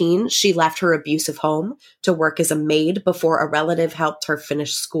 14, she left her abusive home to work as a maid before a relative helped her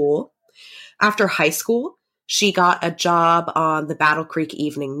finish school. After high school, she got a job on the Battle Creek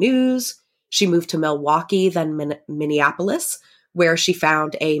Evening News. She moved to Milwaukee, then Minneapolis, where she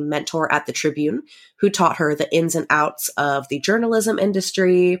found a mentor at the Tribune who taught her the ins and outs of the journalism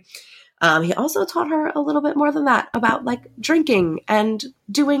industry. He also taught her a little bit more than that about like drinking and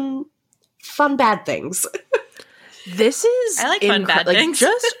doing fun, bad things. This is I like fun, bad things.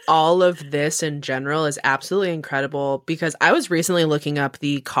 Just all of this in general is absolutely incredible because I was recently looking up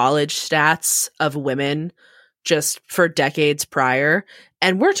the college stats of women just for decades prior.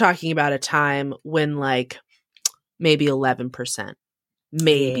 And we're talking about a time when like maybe 11%.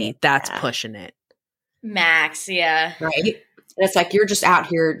 Maybe that's pushing it. Max, yeah. Right? And it's like, you're just out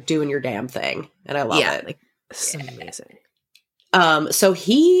here doing your damn thing. And I love it. Like, it's amazing. So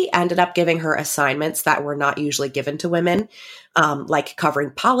he ended up giving her assignments that were not usually given to women, like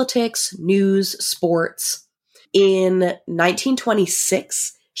covering politics, news, sports. In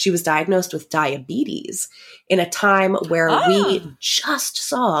 1926, she was diagnosed with diabetes in a time where we just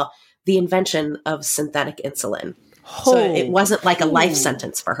saw the invention of synthetic insulin. So it wasn't like a life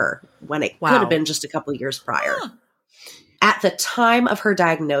sentence for her when it could have been just a couple years prior. At the time of her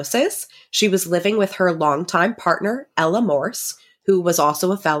diagnosis, she was living with her longtime partner, Ella Morse, who was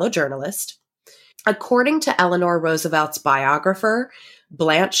also a fellow journalist. According to Eleanor Roosevelt's biographer,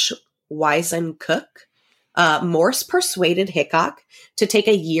 Blanche Wiesen-Cook, Morse persuaded Hickok to take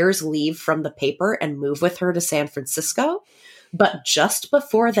a year's leave from the paper and move with her to San Francisco. But just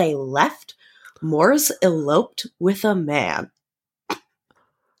before they left, Morse eloped with a man.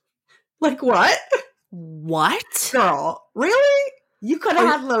 Like what? What? Girl, really? You could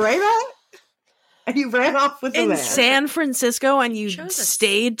have had Lorena? And you ran off with a man. In San Francisco and you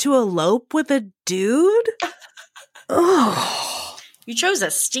stayed to elope with a dude? Oh. You chose a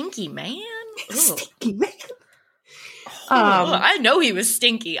stinky man? Stinky man. I know he was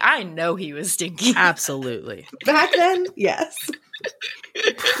stinky. Absolutely. Back then, yes.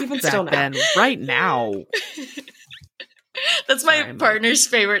 Even Back still now. then, right now. That's my partner's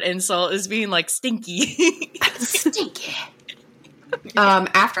favorite insult is being like stinky. Stinky.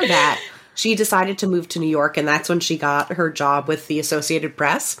 After that, she decided to move to New York, and that's when she got her job with the Associated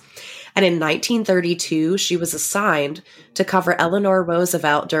Press. And in 1932, she was assigned to cover Eleanor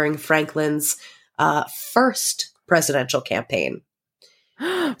Roosevelt during Franklin's first presidential campaign.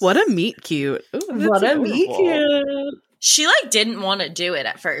 What a meet cute. Ooh, what a meet cute. She like didn't want to do it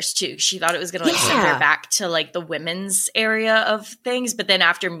at first too. She thought it was going to like send her back to like the women's area of things. But then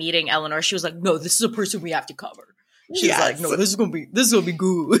after meeting Eleanor, she was like, no, this is a person we have to cover. She's like, no, this is gonna be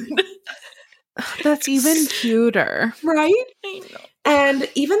good. That's even cuter. Right? I know. And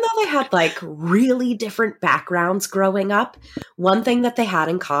even though they had like really different backgrounds growing up, one thing that they had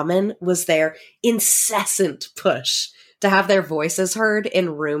in common was their incessant push to have their voices heard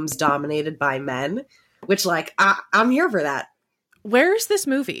in rooms dominated by men, which like, I'm here for that. Where's this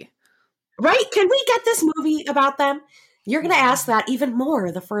movie? Right? Can we get this movie about them? You're going to ask that even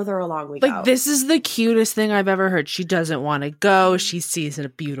more the further along we go. Like, this is the cutest thing I've ever heard. She doesn't want to go. She sees a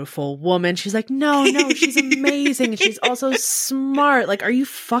beautiful woman. She's like, no, she's amazing. And she's also smart. Like, are you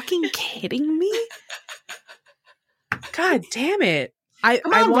fucking kidding me? God damn it. I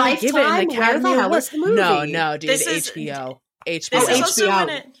want to give it in the Academy Awards. No, dude. This is HBO. This is also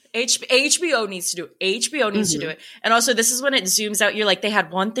when HBO needs to do it. HBO needs to do it. And also, this is when it zooms out. You're like, they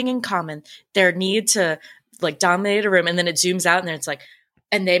had one thing in common. Their need to like dominate a room, and then it zooms out and then it's like,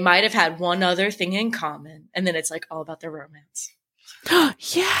 and they might have had one other thing in common, and then it's like all about their romance.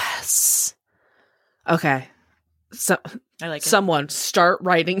 Yes. Okay. So I like it. Someone start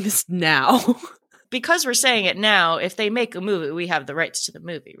writing this now. Because we're saying it now, if they make a movie, we have the rights to the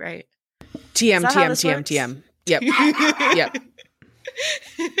movie, right? TM. Yep. Yep.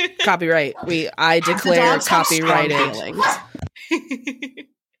 Copyright. I declare copyrighted.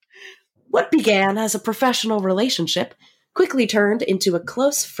 What began as a professional relationship quickly turned into a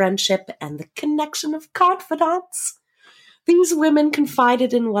close friendship and the connection of confidants. These women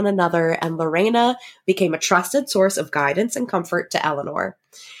confided in one another, and Lorena became a trusted source of guidance and comfort to Eleanor.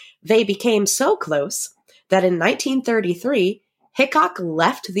 They became so close that in 1933, Hickok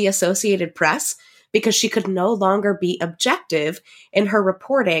left the Associated Press because she could no longer be objective in her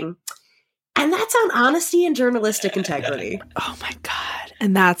reporting. And that's on honesty and journalistic integrity. Oh my God.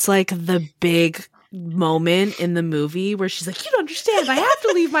 And that's like the big moment in the movie where she's like, you don't understand. I have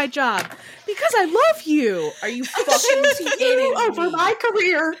to leave my job because I love you. Are you fucking kidding me? Over my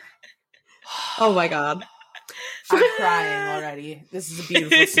career. Oh my God. I'm crying already. This is a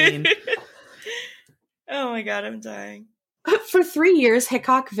beautiful scene. Oh my God, I'm dying. For 3 years,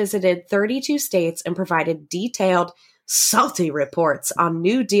 Hickok visited 32 states and provided detailed, salty reports on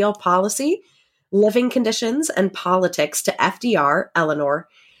New Deal policy, living conditions, and politics to FDR, Eleanor,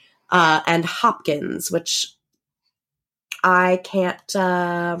 and Hopkins, which I can't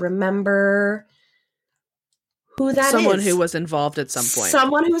remember who that Someone is. who was involved at some point.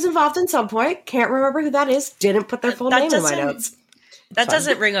 Someone who was involved in some point. Can't remember who that is. Didn't put their full That name in my doesn't- notes. That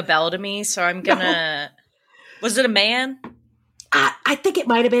doesn't ring a bell to me, so I'm gonna. Was it a man? I think it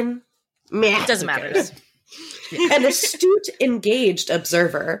might have been. Meh. It doesn't matter. An astute, engaged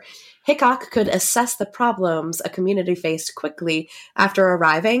observer, Hickok could assess the problems a community faced quickly after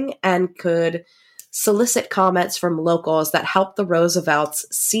arriving and could solicit comments from locals that helped the Roosevelts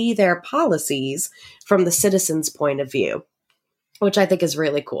see their policies from the citizens' point of view, which I think is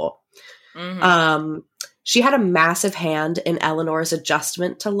really cool. Mm-hmm. She had a massive hand in Eleanor's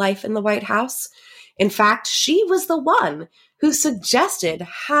adjustment to life in the White House. In fact, she was the one who suggested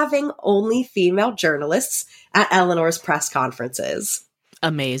having only female journalists at Eleanor's press conferences.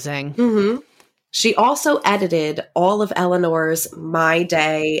 Amazing. Mm-hmm. She also edited all of Eleanor's My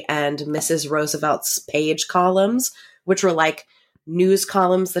Day and Mrs. Roosevelt's page columns, which were like news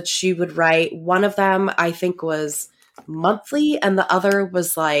columns that she would write. One of them, I think, was monthly, and the other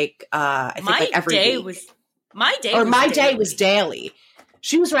was like, I think like every week. My Day was daily.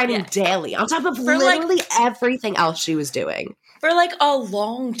 She was writing daily on top of literally everything else she was doing. For like a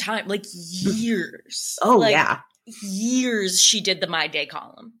long time, like years. Oh, like, yeah. Years she did the My Day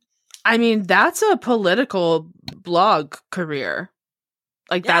column. I mean, that's a political blog career.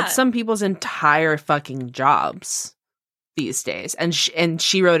 Like, that's some people's entire fucking jobs these days. And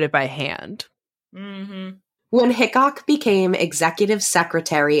she wrote it by hand. Mm-hmm. When Hickok became executive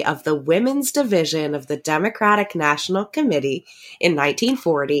secretary of the Women's Division of the Democratic National Committee in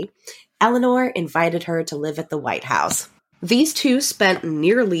 1940, Eleanor invited her to live at the White House. These two spent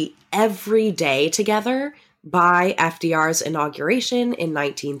nearly every day together by FDR's inauguration in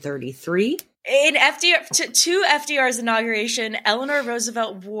 1933. In to FDR's inauguration, Eleanor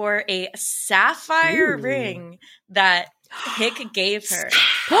Roosevelt wore a sapphire ring that Hick gave her.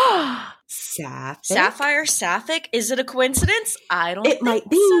 Sapphic? Is it a coincidence? I don't think it might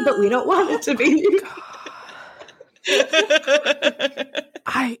be, so. But we don't want it to be.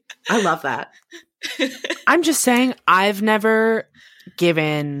 I love that. I'm just saying, I've never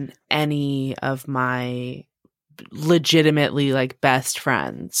given any of my legitimately like best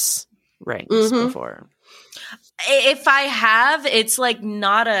friends rings before. If I have, it's like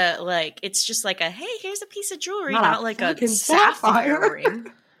not a like. It's just like a hey, here's a piece of jewelry, not like a sapphire ring.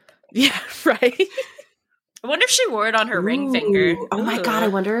 Yeah, right. I wonder if she wore it on her ring finger. Oh my God, I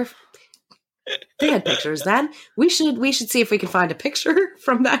wonder if they had pictures then. We should see if we can find a picture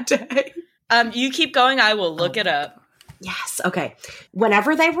from that day. You keep going, I will look it up. Yes, okay.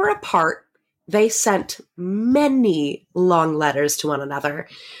 Whenever they were apart, they sent many long letters to one another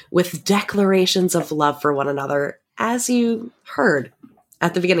with declarations of love for one another, as you heard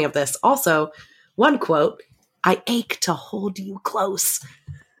at the beginning of this. Also, one quote, "I ache to hold you close."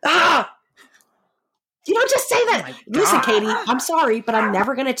 Ah! You don't just say that. Listen, Katie, I'm sorry, but I'm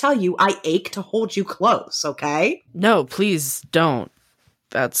never going to tell you I ache to hold you close, okay? No, please don't.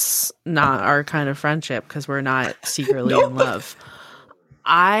 That's not our kind of friendship because we're not secretly in love.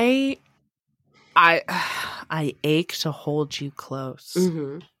 I ache to hold you close.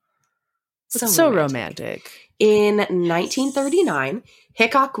 Mm-hmm. It's so romantic. In 1939,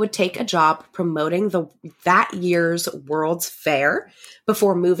 Hickok would take a job promoting that year's World's Fair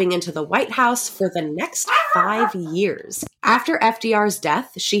before moving into the White House for the next 5 years. After FDR's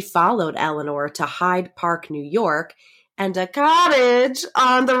death, she followed Eleanor to Hyde Park, New York, and a cottage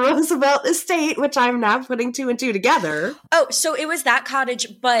on the Roosevelt estate, which I'm now putting two and two together. Oh, so it was that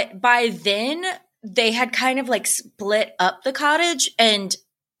cottage, but by then they had kind of like split up the cottage, and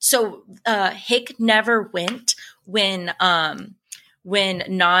so Hick never went when Non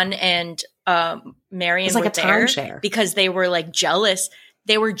and Marion like were a there timeshare. because they were like jealous.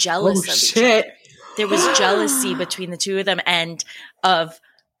 They were jealous of each shit. other. There was jealousy between the two of them and of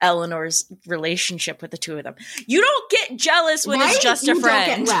Eleanor's relationship with the two of them. You don't get jealous when it's just a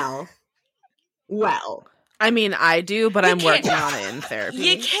friend. Well. I mean, I do, but I'm working on it in therapy.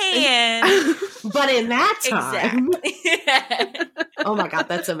 You can. But in that time. Exactly. Oh my God,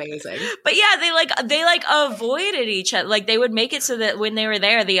 that's amazing. But yeah, they avoided each other. Like they would make it so that when they were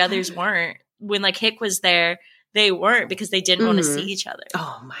there, the others weren't. When like Hick was there, they weren't because they didn't want to see each other.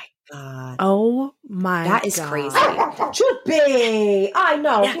 Oh my God. Oh my That is God. crazy. Choopy! I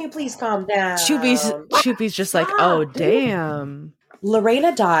know. Yeah. Can you please calm down? Choopy's just like, oh, damn.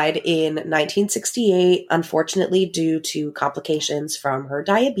 Lorena died in 1968, unfortunately, due to complications from her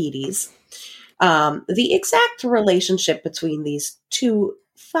diabetes. The exact relationship between these two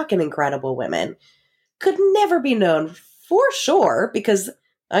fucking incredible women could never be known for sure because,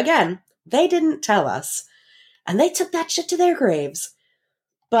 again, they didn't tell us. And they took that shit to their graves.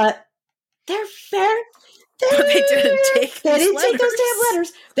 But they're very... They didn't take They these didn't take those damn letters.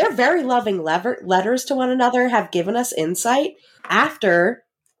 letters. Their very loving letters to one another have given us insight after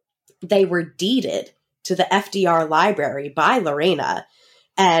they were deeded to the FDR library by Lorena,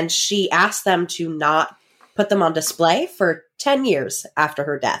 and she asked them to not put them on display for 10 years after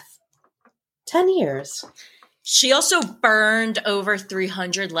her death. 10 years. She also burned over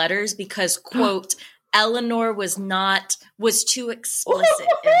 300 letters because, quote, Eleanor was too explicit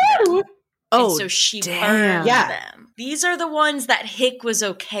in them. Oh, And so she damn. burned them. These are the ones that Hick was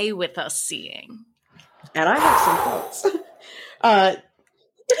okay with us seeing. And I have some quotes. I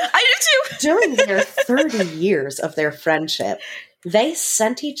do too. During their 30 years of their friendship, they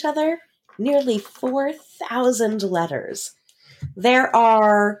sent each other nearly 4,000 letters. There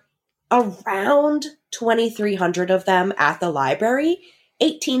are around 2,300 of them at the library,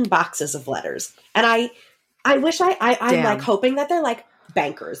 18 boxes of letters. And I wish I'm like hoping that they're like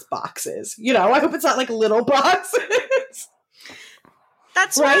bankers boxes. You know, I hope it's not like little boxes.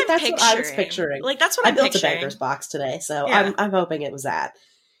 That's right? what That's what I was picturing. Like, that's what I I'm built picturing. a banker's box today, so Yeah. I'm hoping it was that.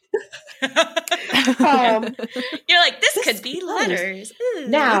 You're Um, like, this could be letters. Ooh.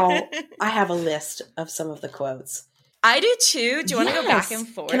 Now, I have a list of some of the quotes. I do too. Do you want to go back Yes. and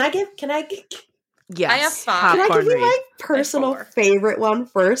forth? Can I give Yes. I have five. Can I give you Popcorn my read. personal Four. favorite one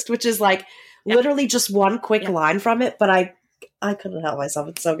first, which is like Yeah. literally just one quick Yeah. line from it, but I couldn't help myself.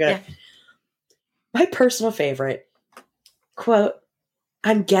 It's so good. Yeah. My personal favorite quote,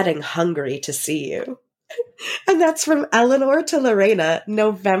 "I'm getting hungry to see you." And that's from Eleanor to Lorena,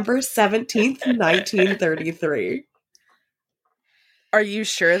 November 17th, 1933. Are you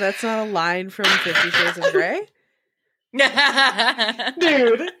sure that's not a line from 50 Shades of Grey?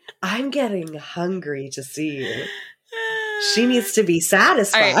 Dude, I'm getting hungry to see you. She needs to be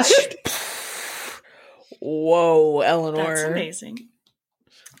satisfied. All right. Whoa, Eleanor. That's amazing.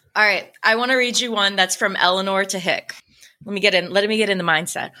 All right. I want to read you one that's from Eleanor to Hick. Let me get in the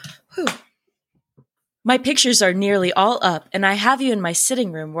mindset. Whew. My pictures are nearly all up, and I have you in my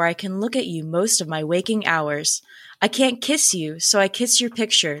sitting room where I can look at you most of my waking hours. I can't kiss you, so I kiss your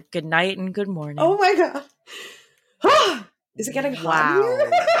picture. Good night and good morning. Oh my god. Is it getting hot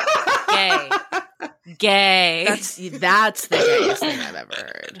Gay. Gay. That's the gayest thing I've ever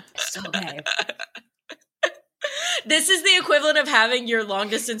heard. So gay. This is the equivalent of having your long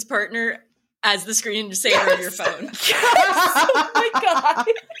distance partner as the screensaver on your phone. Oh my god.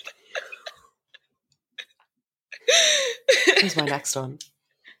 Here's my next one.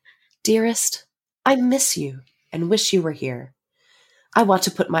 Dearest, I miss you and wish you were here. I want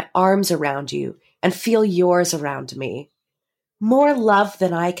to put my arms around you and feel yours around me. More love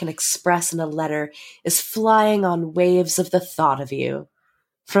than I can express in a letter is flying on waves of the thought of you.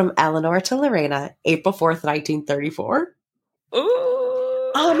 From Eleanor to Lorena, April 4th, 1934.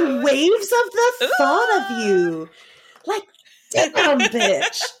 Ooh. On waves of the thought of you. Like, damn,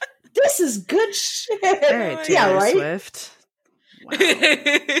 bitch. This is good shit. Very Taylor Yeah, right? Swift. Wow.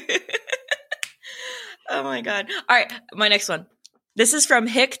 Oh my god. All right, my next one. This is from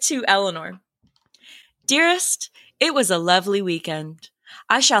Hick to Eleanor. Dearest, it was a lovely weekend.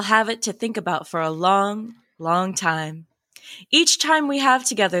 I shall have it to think about for a long, long time. Each time we have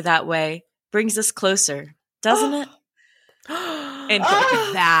together that way brings us closer, doesn't it? And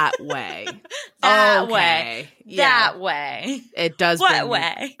that way. That Okay. way. Yeah. That way. It does What bring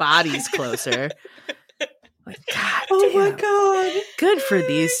way? bodies closer. Like, God Oh damn. my god. Good for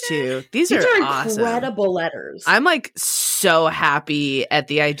these two. These are awesome. incredible letters. I'm like so happy at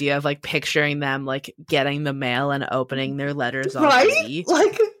the idea of like picturing them like getting the mail and opening their letters on right? TV.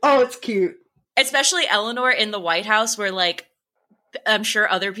 Like, oh, it's cute. Especially Eleanor in the White House where like I'm sure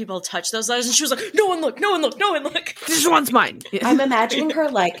other people touched those letters and she was like, no one look, no one look, no one look. This one's mine. I'm imagining her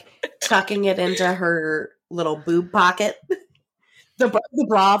like tucking it into her little boob pocket. The boob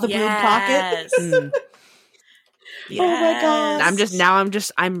pocket. Yes. Mm. Oh my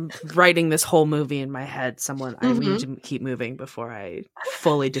God. I'm writing this whole movie in my head. I need to keep moving before I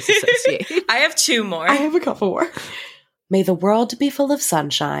fully disassociate. I have two more. I have a couple more. May the world be full of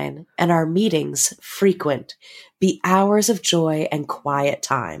sunshine and our meetings frequent, be hours of joy and quiet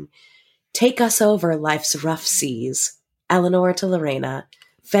time. Take us over life's rough seas. Eleanor to Lorena,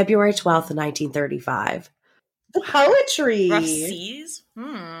 February 12th, 1935. The poetry. Rough Seas?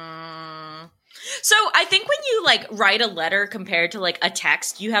 So I think when you like write a letter compared to like a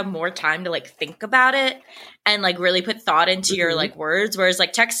text, you have more time to like think about it and like really put thought into your like words. Whereas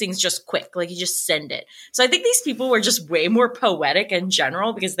like texting's just quick, like you just send it. So I think these people were just way more poetic in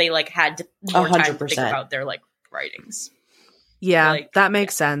general because they like had more time to think about their like writings. Yeah, Like, that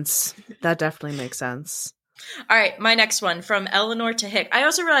makes sense. That definitely makes sense. All right, my next one from Eleanor to Hick. I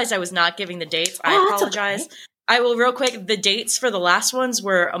also realized I was not giving the dates. I apologize. Okay. I will real quick. The dates for the last ones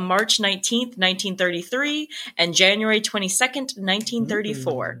were March 19th, 1933 and January 22nd,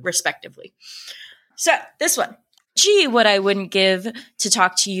 1934, respectively. So this one. Gee, what I wouldn't give to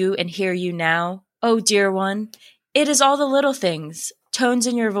talk to you and hear you now. Oh, dear one. It is all the little things. Tones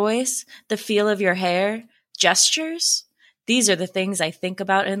in your voice, the feel of your hair, gestures. These are the things I think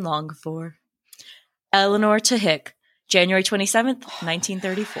about and long for. Eleanor to Hick, January 27th,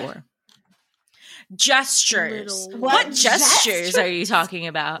 1934. Gestures. What gestures are you talking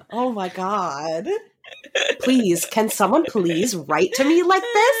about? Oh my God. Please, can someone please write to me like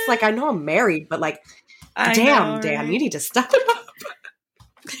this? Like, I know I'm married, but like, damn, you need to step it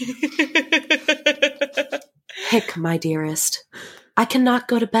up. Hick, my dearest, I cannot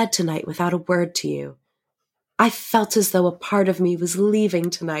go to bed tonight without a word to you. I felt as though a part of me was leaving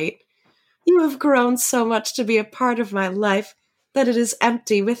tonight. You have grown so much to be a part of my life that it is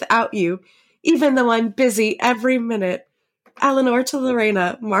empty without you, even though I'm busy every minute. Eleanor to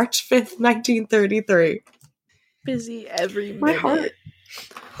Lorena, March 5th, 1933. Busy every minute. My heart.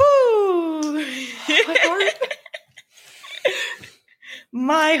 Whew. My heart.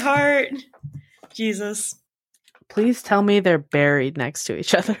 My heart. Jesus. Please tell me they're buried next to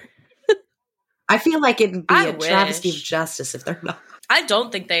each other. I feel like it'd be a travesty of justice if they're not. I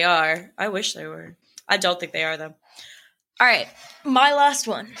don't think they are. I wish they were. I don't think they are, though. All right. My last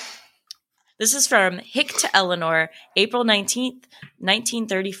one. This is from Hick to Eleanor, April 19th,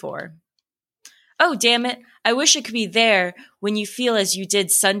 1934. Oh, damn it. I wish I could be there when you feel as you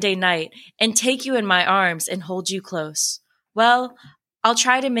did Sunday night and take you in my arms and hold you close. Well, I'll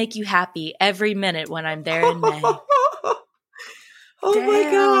try to make you happy every minute when I'm there in May. Oh my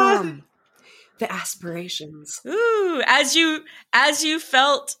God. The aspirations. Ooh, as you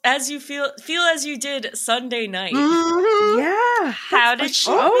feel as you did Sunday night. Mm-hmm. Yeah. How did she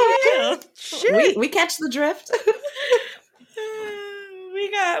feel? We catch the drift.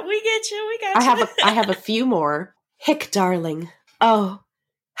 we get you. I have a few more. Hick, darling. Oh,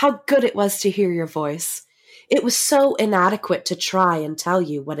 how good it was to hear your voice. It was so inadequate to try and tell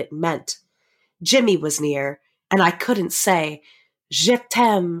you what it meant. Jimmy was near, and I couldn't say, Je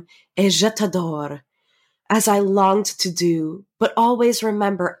t'aime et je t'adore, as I longed to do, but always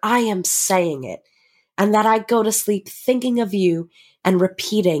remember I am saying it, and that I go to sleep thinking of you and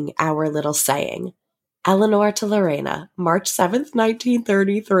repeating our little saying. Eleanor to Lorena, March 7th,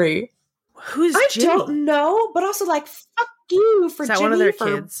 1933. Who's Jimmy? I don't know, but also like, fuck you for Jimmy for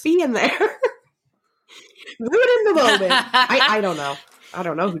kids? Being there. Ruining the moment. I don't know. I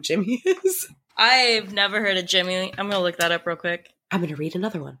don't know who Jimmy is. I've never heard of Jimmy. I'm going to look that up real quick. I'm going to read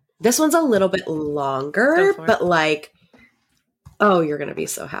another one. This one's a little bit longer, but like, oh, you're going to be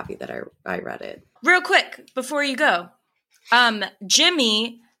so happy that I read it. Real quick, before you go.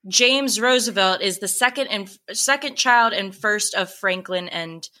 Jimmy James Roosevelt is the second child and first of Franklin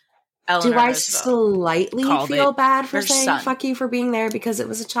and Eleanor Do I Roosevelt. slightly feel bad for saying fuck you for being there because it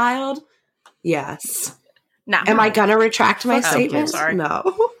was a child? Yes. No. Am I going to retract my statement? Sorry.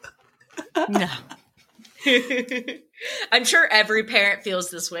 No. No. I'm sure every parent feels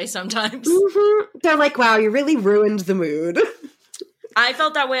this way sometimes. Mm-hmm. They're like, wow, you really ruined the mood. I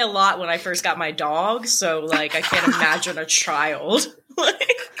felt that way a lot when I first got my dog, so like I can't imagine a child.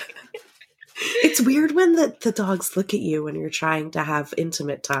 It's weird when the dogs look at you when you're trying to have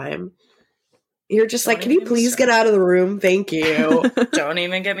intimate time. You're just like, can you please get out of the room? Thank you. Don't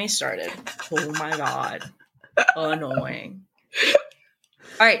even get me started. Oh my God. Annoying.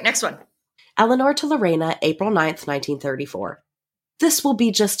 All right, next one. Eleanor to Lorena, April 9th, 1934. This will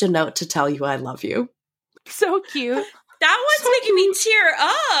be just a note to tell you I love you. So cute. That one's making me tear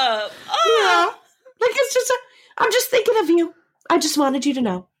up. Oh. Yeah. Like, it's just, I'm just thinking of you. I just wanted you to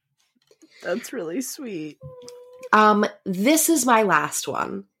know. That's really sweet. This is my last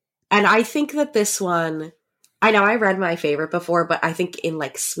one. And I think that this one, I know I read my favorite before, but I think in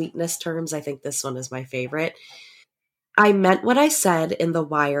like sweetness terms, I think this one is my favorite. I meant what I said in the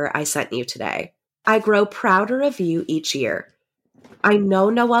wire I sent you today. I grow prouder of you each year. I know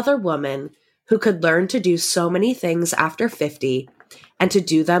no other woman who could learn to do so many things after 50 and to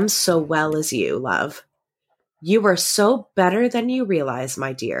do them so well as you, love. You are so better than you realize,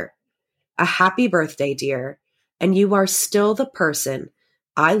 my dear. A happy birthday, dear. And you are still the person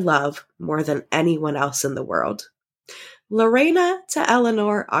I love more than anyone else in the world. Lorena to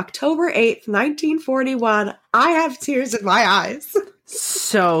Eleanor, October 8th, 1941. I have tears in my eyes.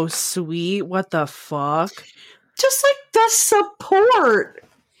 So sweet. What the fuck? Just like the support.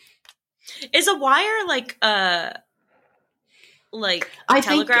 Is a wire like I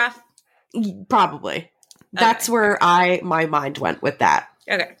telegraph? think probably. That's where my mind went with that.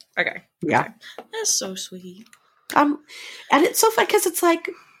 Okay. Yeah. Okay. That's so sweet. And it's so fun because it's like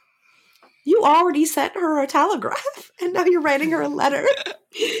you already sent her a telegraph and now you're writing her a letter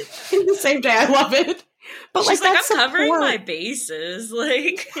in the same day. I love it. But She's like, that's I'm covering support. my bases.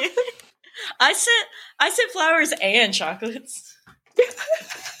 Like I sent flowers and chocolates.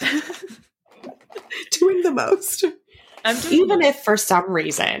 Doing the most. Even if for some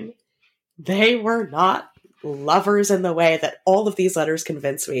reason they were not lovers in the way that all of these letters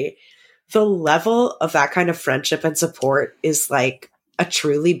convince me, the level of that kind of friendship and support is like a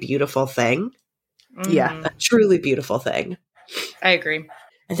truly beautiful thing. Mm-hmm. Yeah, a truly beautiful thing. I agree.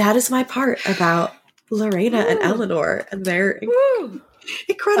 And that is my part about Lorena and Eleanor and their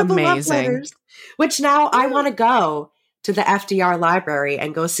incredible love letters. Which now I want to go to the FDR library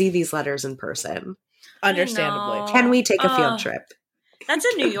and go see these letters in person. Understandably. Can we take a field trip? That's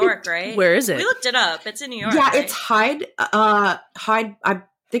in New York, right? Where is it? We looked it up. It's in New York. Yeah, right? it's Hyde. I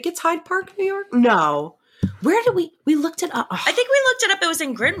think it's Hyde Park, New York. No, where did we looked it up? Oh. I think we looked it up. It was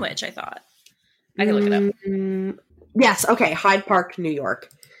in Greenwich. I thought I could look it up. Yes. Okay. Hyde Park, New York.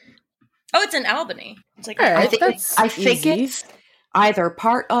 Oh, it's in Albany. It's like All right, I think it's either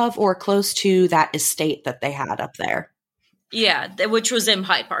part of or close to that estate that they had up there. Yeah, which was in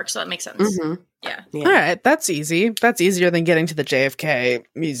Hyde Park, so that makes sense. Mm-hmm. Yeah. All right, that's easy. That's easier than getting to the JFK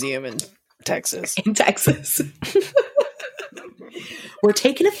Museum in Texas. In Texas. We're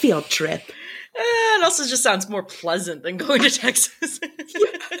taking a field trip. It also just sounds more pleasant than going to Texas.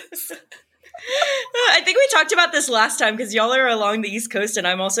 Yes. I think we talked about this last time because y'all are along the East Coast and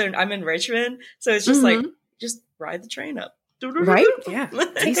I'm in Richmond. So it's just like, just ride the train up. Right? Yeah.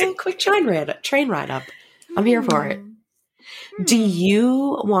 Take a quick train ride up. I'm here for it. Do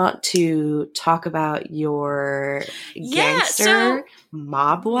you want to talk about your gangster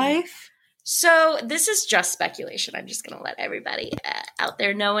mob wife? So this is just speculation. I'm just going to let everybody out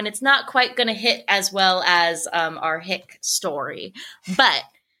there know, and it's not quite going to hit as well as our Hick story. But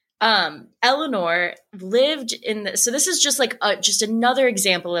Eleanor lived in so this is just like just another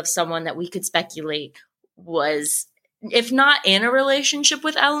example of someone that we could speculate was, if not in a relationship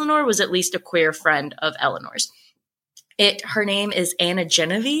with Eleanor, was at least a queer friend of Eleanor's. Her name is Anna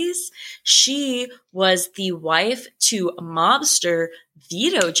Genovese. She was the wife to mobster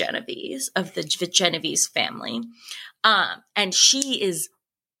Vito Genovese of the Genovese family. And she is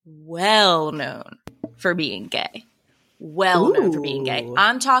well known for being gay. Known for being gay.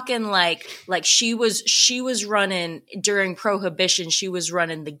 I'm talking like she was running during Prohibition. She was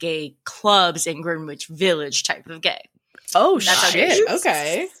running the gay clubs in Greenwich Village type of gay. Oh, That's shit.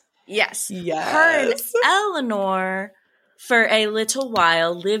 Okay. Yes. Yes. Her and Eleanor, for a little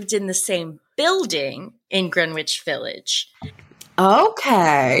while, lived in the same building in Greenwich Village.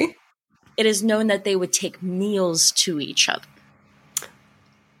 Okay. It is known that they would take meals to each other.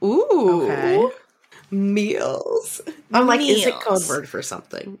 Ooh. Okay. Meals. I'm like, is it code word for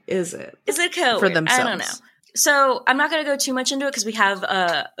something? Is it? Is it code For word? themselves. I don't know. So I'm not going to go too much into it because we have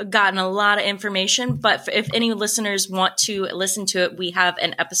gotten a lot of information. But if any listeners want to listen to it, we have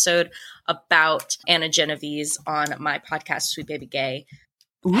an episode about Anna Genovese on my podcast, Sweet Baby Gay.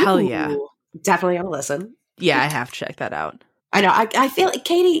 Hell yeah. Definitely gonna listen. Yeah, I have to check that out. I know. I feel like,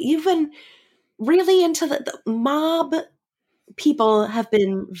 Katie, you've been really into the mob. People have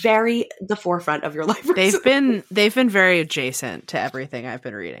been very the forefront of your life. They've been very adjacent to everything I've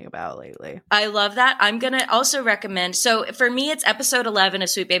been reading about lately. I love that. I'm going to also recommend. So for me, it's episode 11 of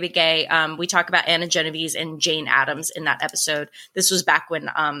Sweet Baby Gay. We talk about Anna Genovese and Jane Addams in that episode. This was back when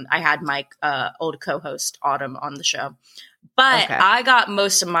I had my old co-host Autumn on the show. But Okay. I got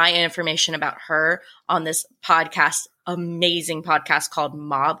most of my information about her on this podcast, amazing podcast called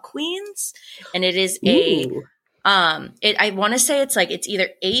Mob Queens. And it is I want to say it's either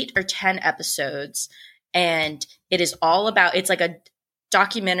 8 or 10 episodes, and it is all about, it's like a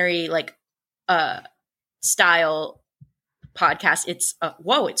documentary, style podcast. It's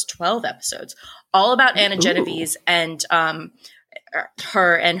 12 episodes, all about Anna Genovese and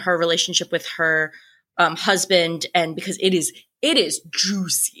her relationship with her husband, and because it is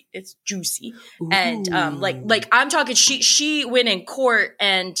juicy. It's juicy. Ooh. And I'm talking, she went in court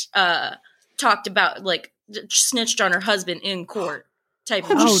and talked about snitched on her husband in court type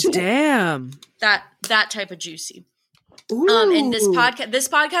of Oh, juicy. damn. That type of juicy. Ooh. And this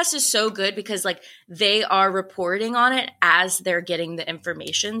podcast is so good because like they are reporting on it as they're getting the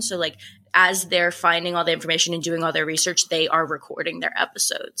information. So like as they're finding all the information and doing all their research, they are recording their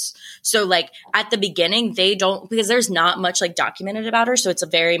episodes. So like at the beginning, they don't, because there's not much like documented about her. So it's a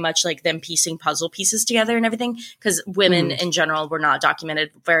very much like them piecing puzzle pieces together and everything, because women in general were not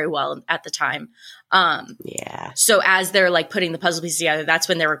documented very well at the time. Yeah. So as they're like putting the puzzle pieces together, that's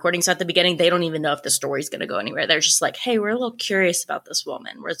when they're recording. So at the beginning, they don't even know if the story's going to go anywhere. They're just like, hey, we're a little curious about this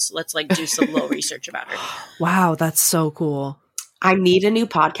woman. Let's like do some little research about her. Wow, that's so cool. I need a new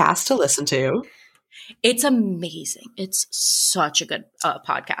podcast to listen to. It's amazing. It's such a good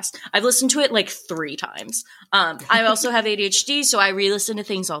podcast. I've listened to it like 3 times. I also have ADHD, so I re-listen to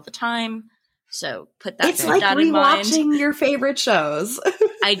things all the time. So put that, It's like that in mind. rewatching your favorite shows.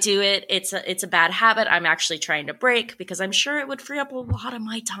 I do it. It's a bad habit I'm actually trying to break because I'm sure it would free up a lot of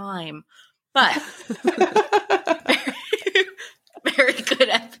my time. But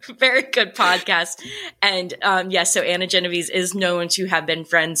very good podcast. And so Anna Genovese is known to have been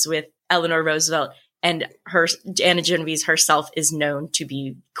friends with Eleanor Roosevelt, and Anna Genovese herself is known to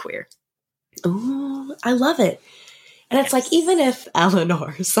be queer. Ooh, I love it. And it's like, even if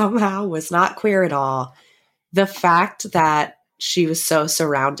Eleanor somehow was not queer at all, the fact that she was so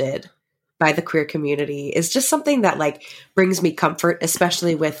surrounded by the queer community is just something that like brings me comfort,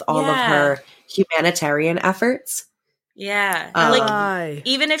 especially with all of her humanitarian efforts. Yeah. Like,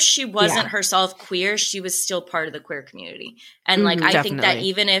 even if she wasn't herself queer, she was still part of the queer community. And like, I think that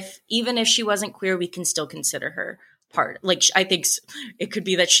even if she wasn't queer, we can still consider her part. Like, I think it could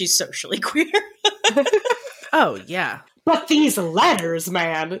be that she's socially queer. oh, yeah. But these letters,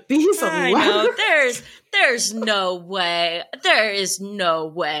 man, these I letters. know. There's no way. There is no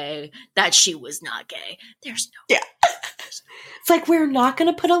way that she was not gay. There's no way. It's like, we're not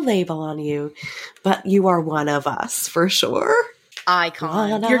going to put a label on you, but you are one of us for sure.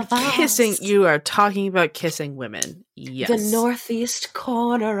 Icon. You're kissing. You are talking about kissing women. Yes. The northeast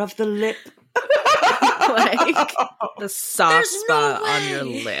corner of the lip. Like the soft spot on your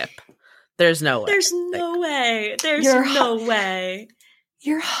lip. There's no way. There's no way. There's no way.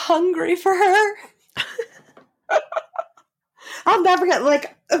 You're hungry for her? I'll never get,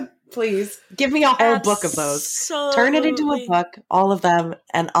 like, please, give me a whole book of those. Turn it into a book, all of them,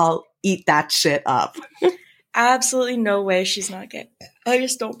 and I'll eat that shit up. Absolutely no way she's not gay. I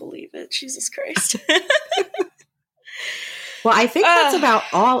just don't believe it. Jesus Christ. Well, I think that's about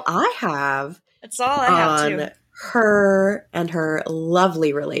all I have. That's all I have, too. Her and her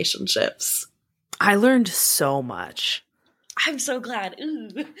lovely relationships. I learned so much. I'm so glad. Ooh.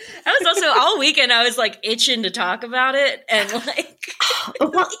 I was also all weekend. I was like itching to talk about it, and like.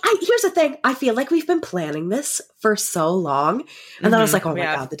 Well, here's the thing. I feel like we've been planning this for so long, and then I was like, "Oh my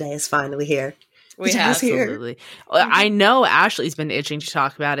god, the day is finally here." We have. Absolutely. I know Ashley's been itching to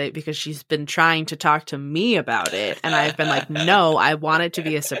talk about it because she's been trying to talk to me about it. And I've been like, no, I want it to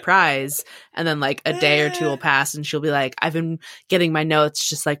be a surprise. And then like a day or two will pass and she'll be like, I've been getting my notes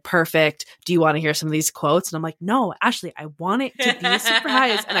just like perfect. Do you want to hear some of these quotes? And I'm like, no, Ashley, I want it to be a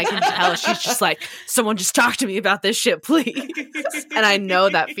surprise. And I can tell she's just like, someone just talk to me about this shit, please. And I know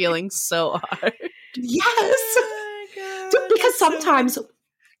that feeling so hard. Yes. Oh my God, because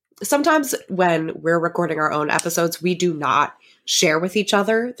sometimes when we're recording our own episodes, we do not share with each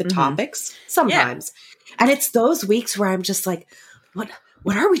other the topics sometimes. Yeah. And it's those weeks where I'm just like, what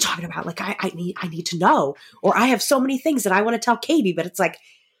are we talking about? Like, I need to know, or I have so many things that I want to tell Katie, but it's like,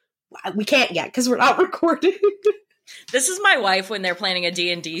 we can't yet because we're not recording. This is my wife when they're planning a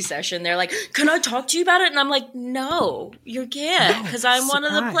D&D session. They're like, can I talk to you about it? And I'm like, no, you can't because I'm one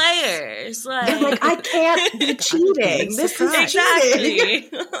of the players. Like, I can't be cheating. This is cheating.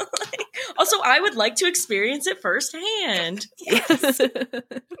 Also, I would like to experience it firsthand. Yes.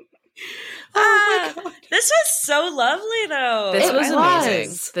 Oh my God. This was so lovely, though. This was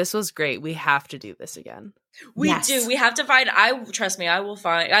amazing. This was great. We have to do this again. We do. We have to find. Trust me. I will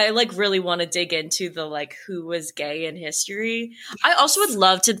find. I like really want to dig into the like who was gay in history. I also would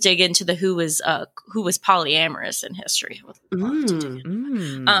love to dig into the who was polyamorous in history.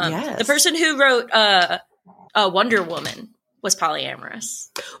 Yes. The person who wrote Wonder Woman was polyamorous.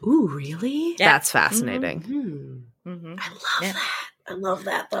 Ooh, really? Yeah. That's fascinating. Mm-hmm. I love that. I love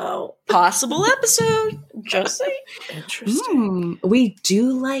that, though. Possible episode. Just saying. Interesting. We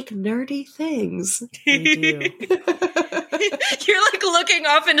do like nerdy things. We do. You're like looking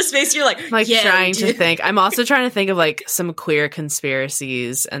off into space. You're like trying to think. I'm also trying to think of like some queer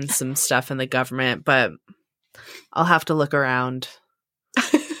conspiracies and some stuff in the government, but I'll have to look around.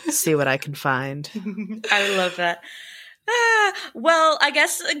 see what I can find. I love that. Well, I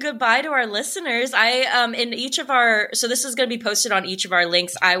guess goodbye to our listeners. In each of our, so this is going to be posted on each of our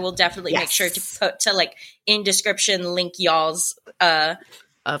links. I will definitely make sure to put in description link y'all's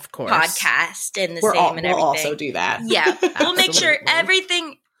of course podcast and the same and everything. We'll also do that. Yeah, we'll make sure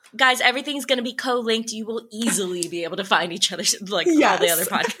everything's going to be co-linked. You will easily be able to find each other all the other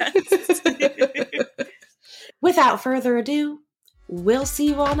podcasts. Without further ado, we'll see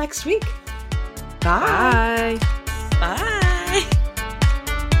you all next week. Bye. Bye. Bye.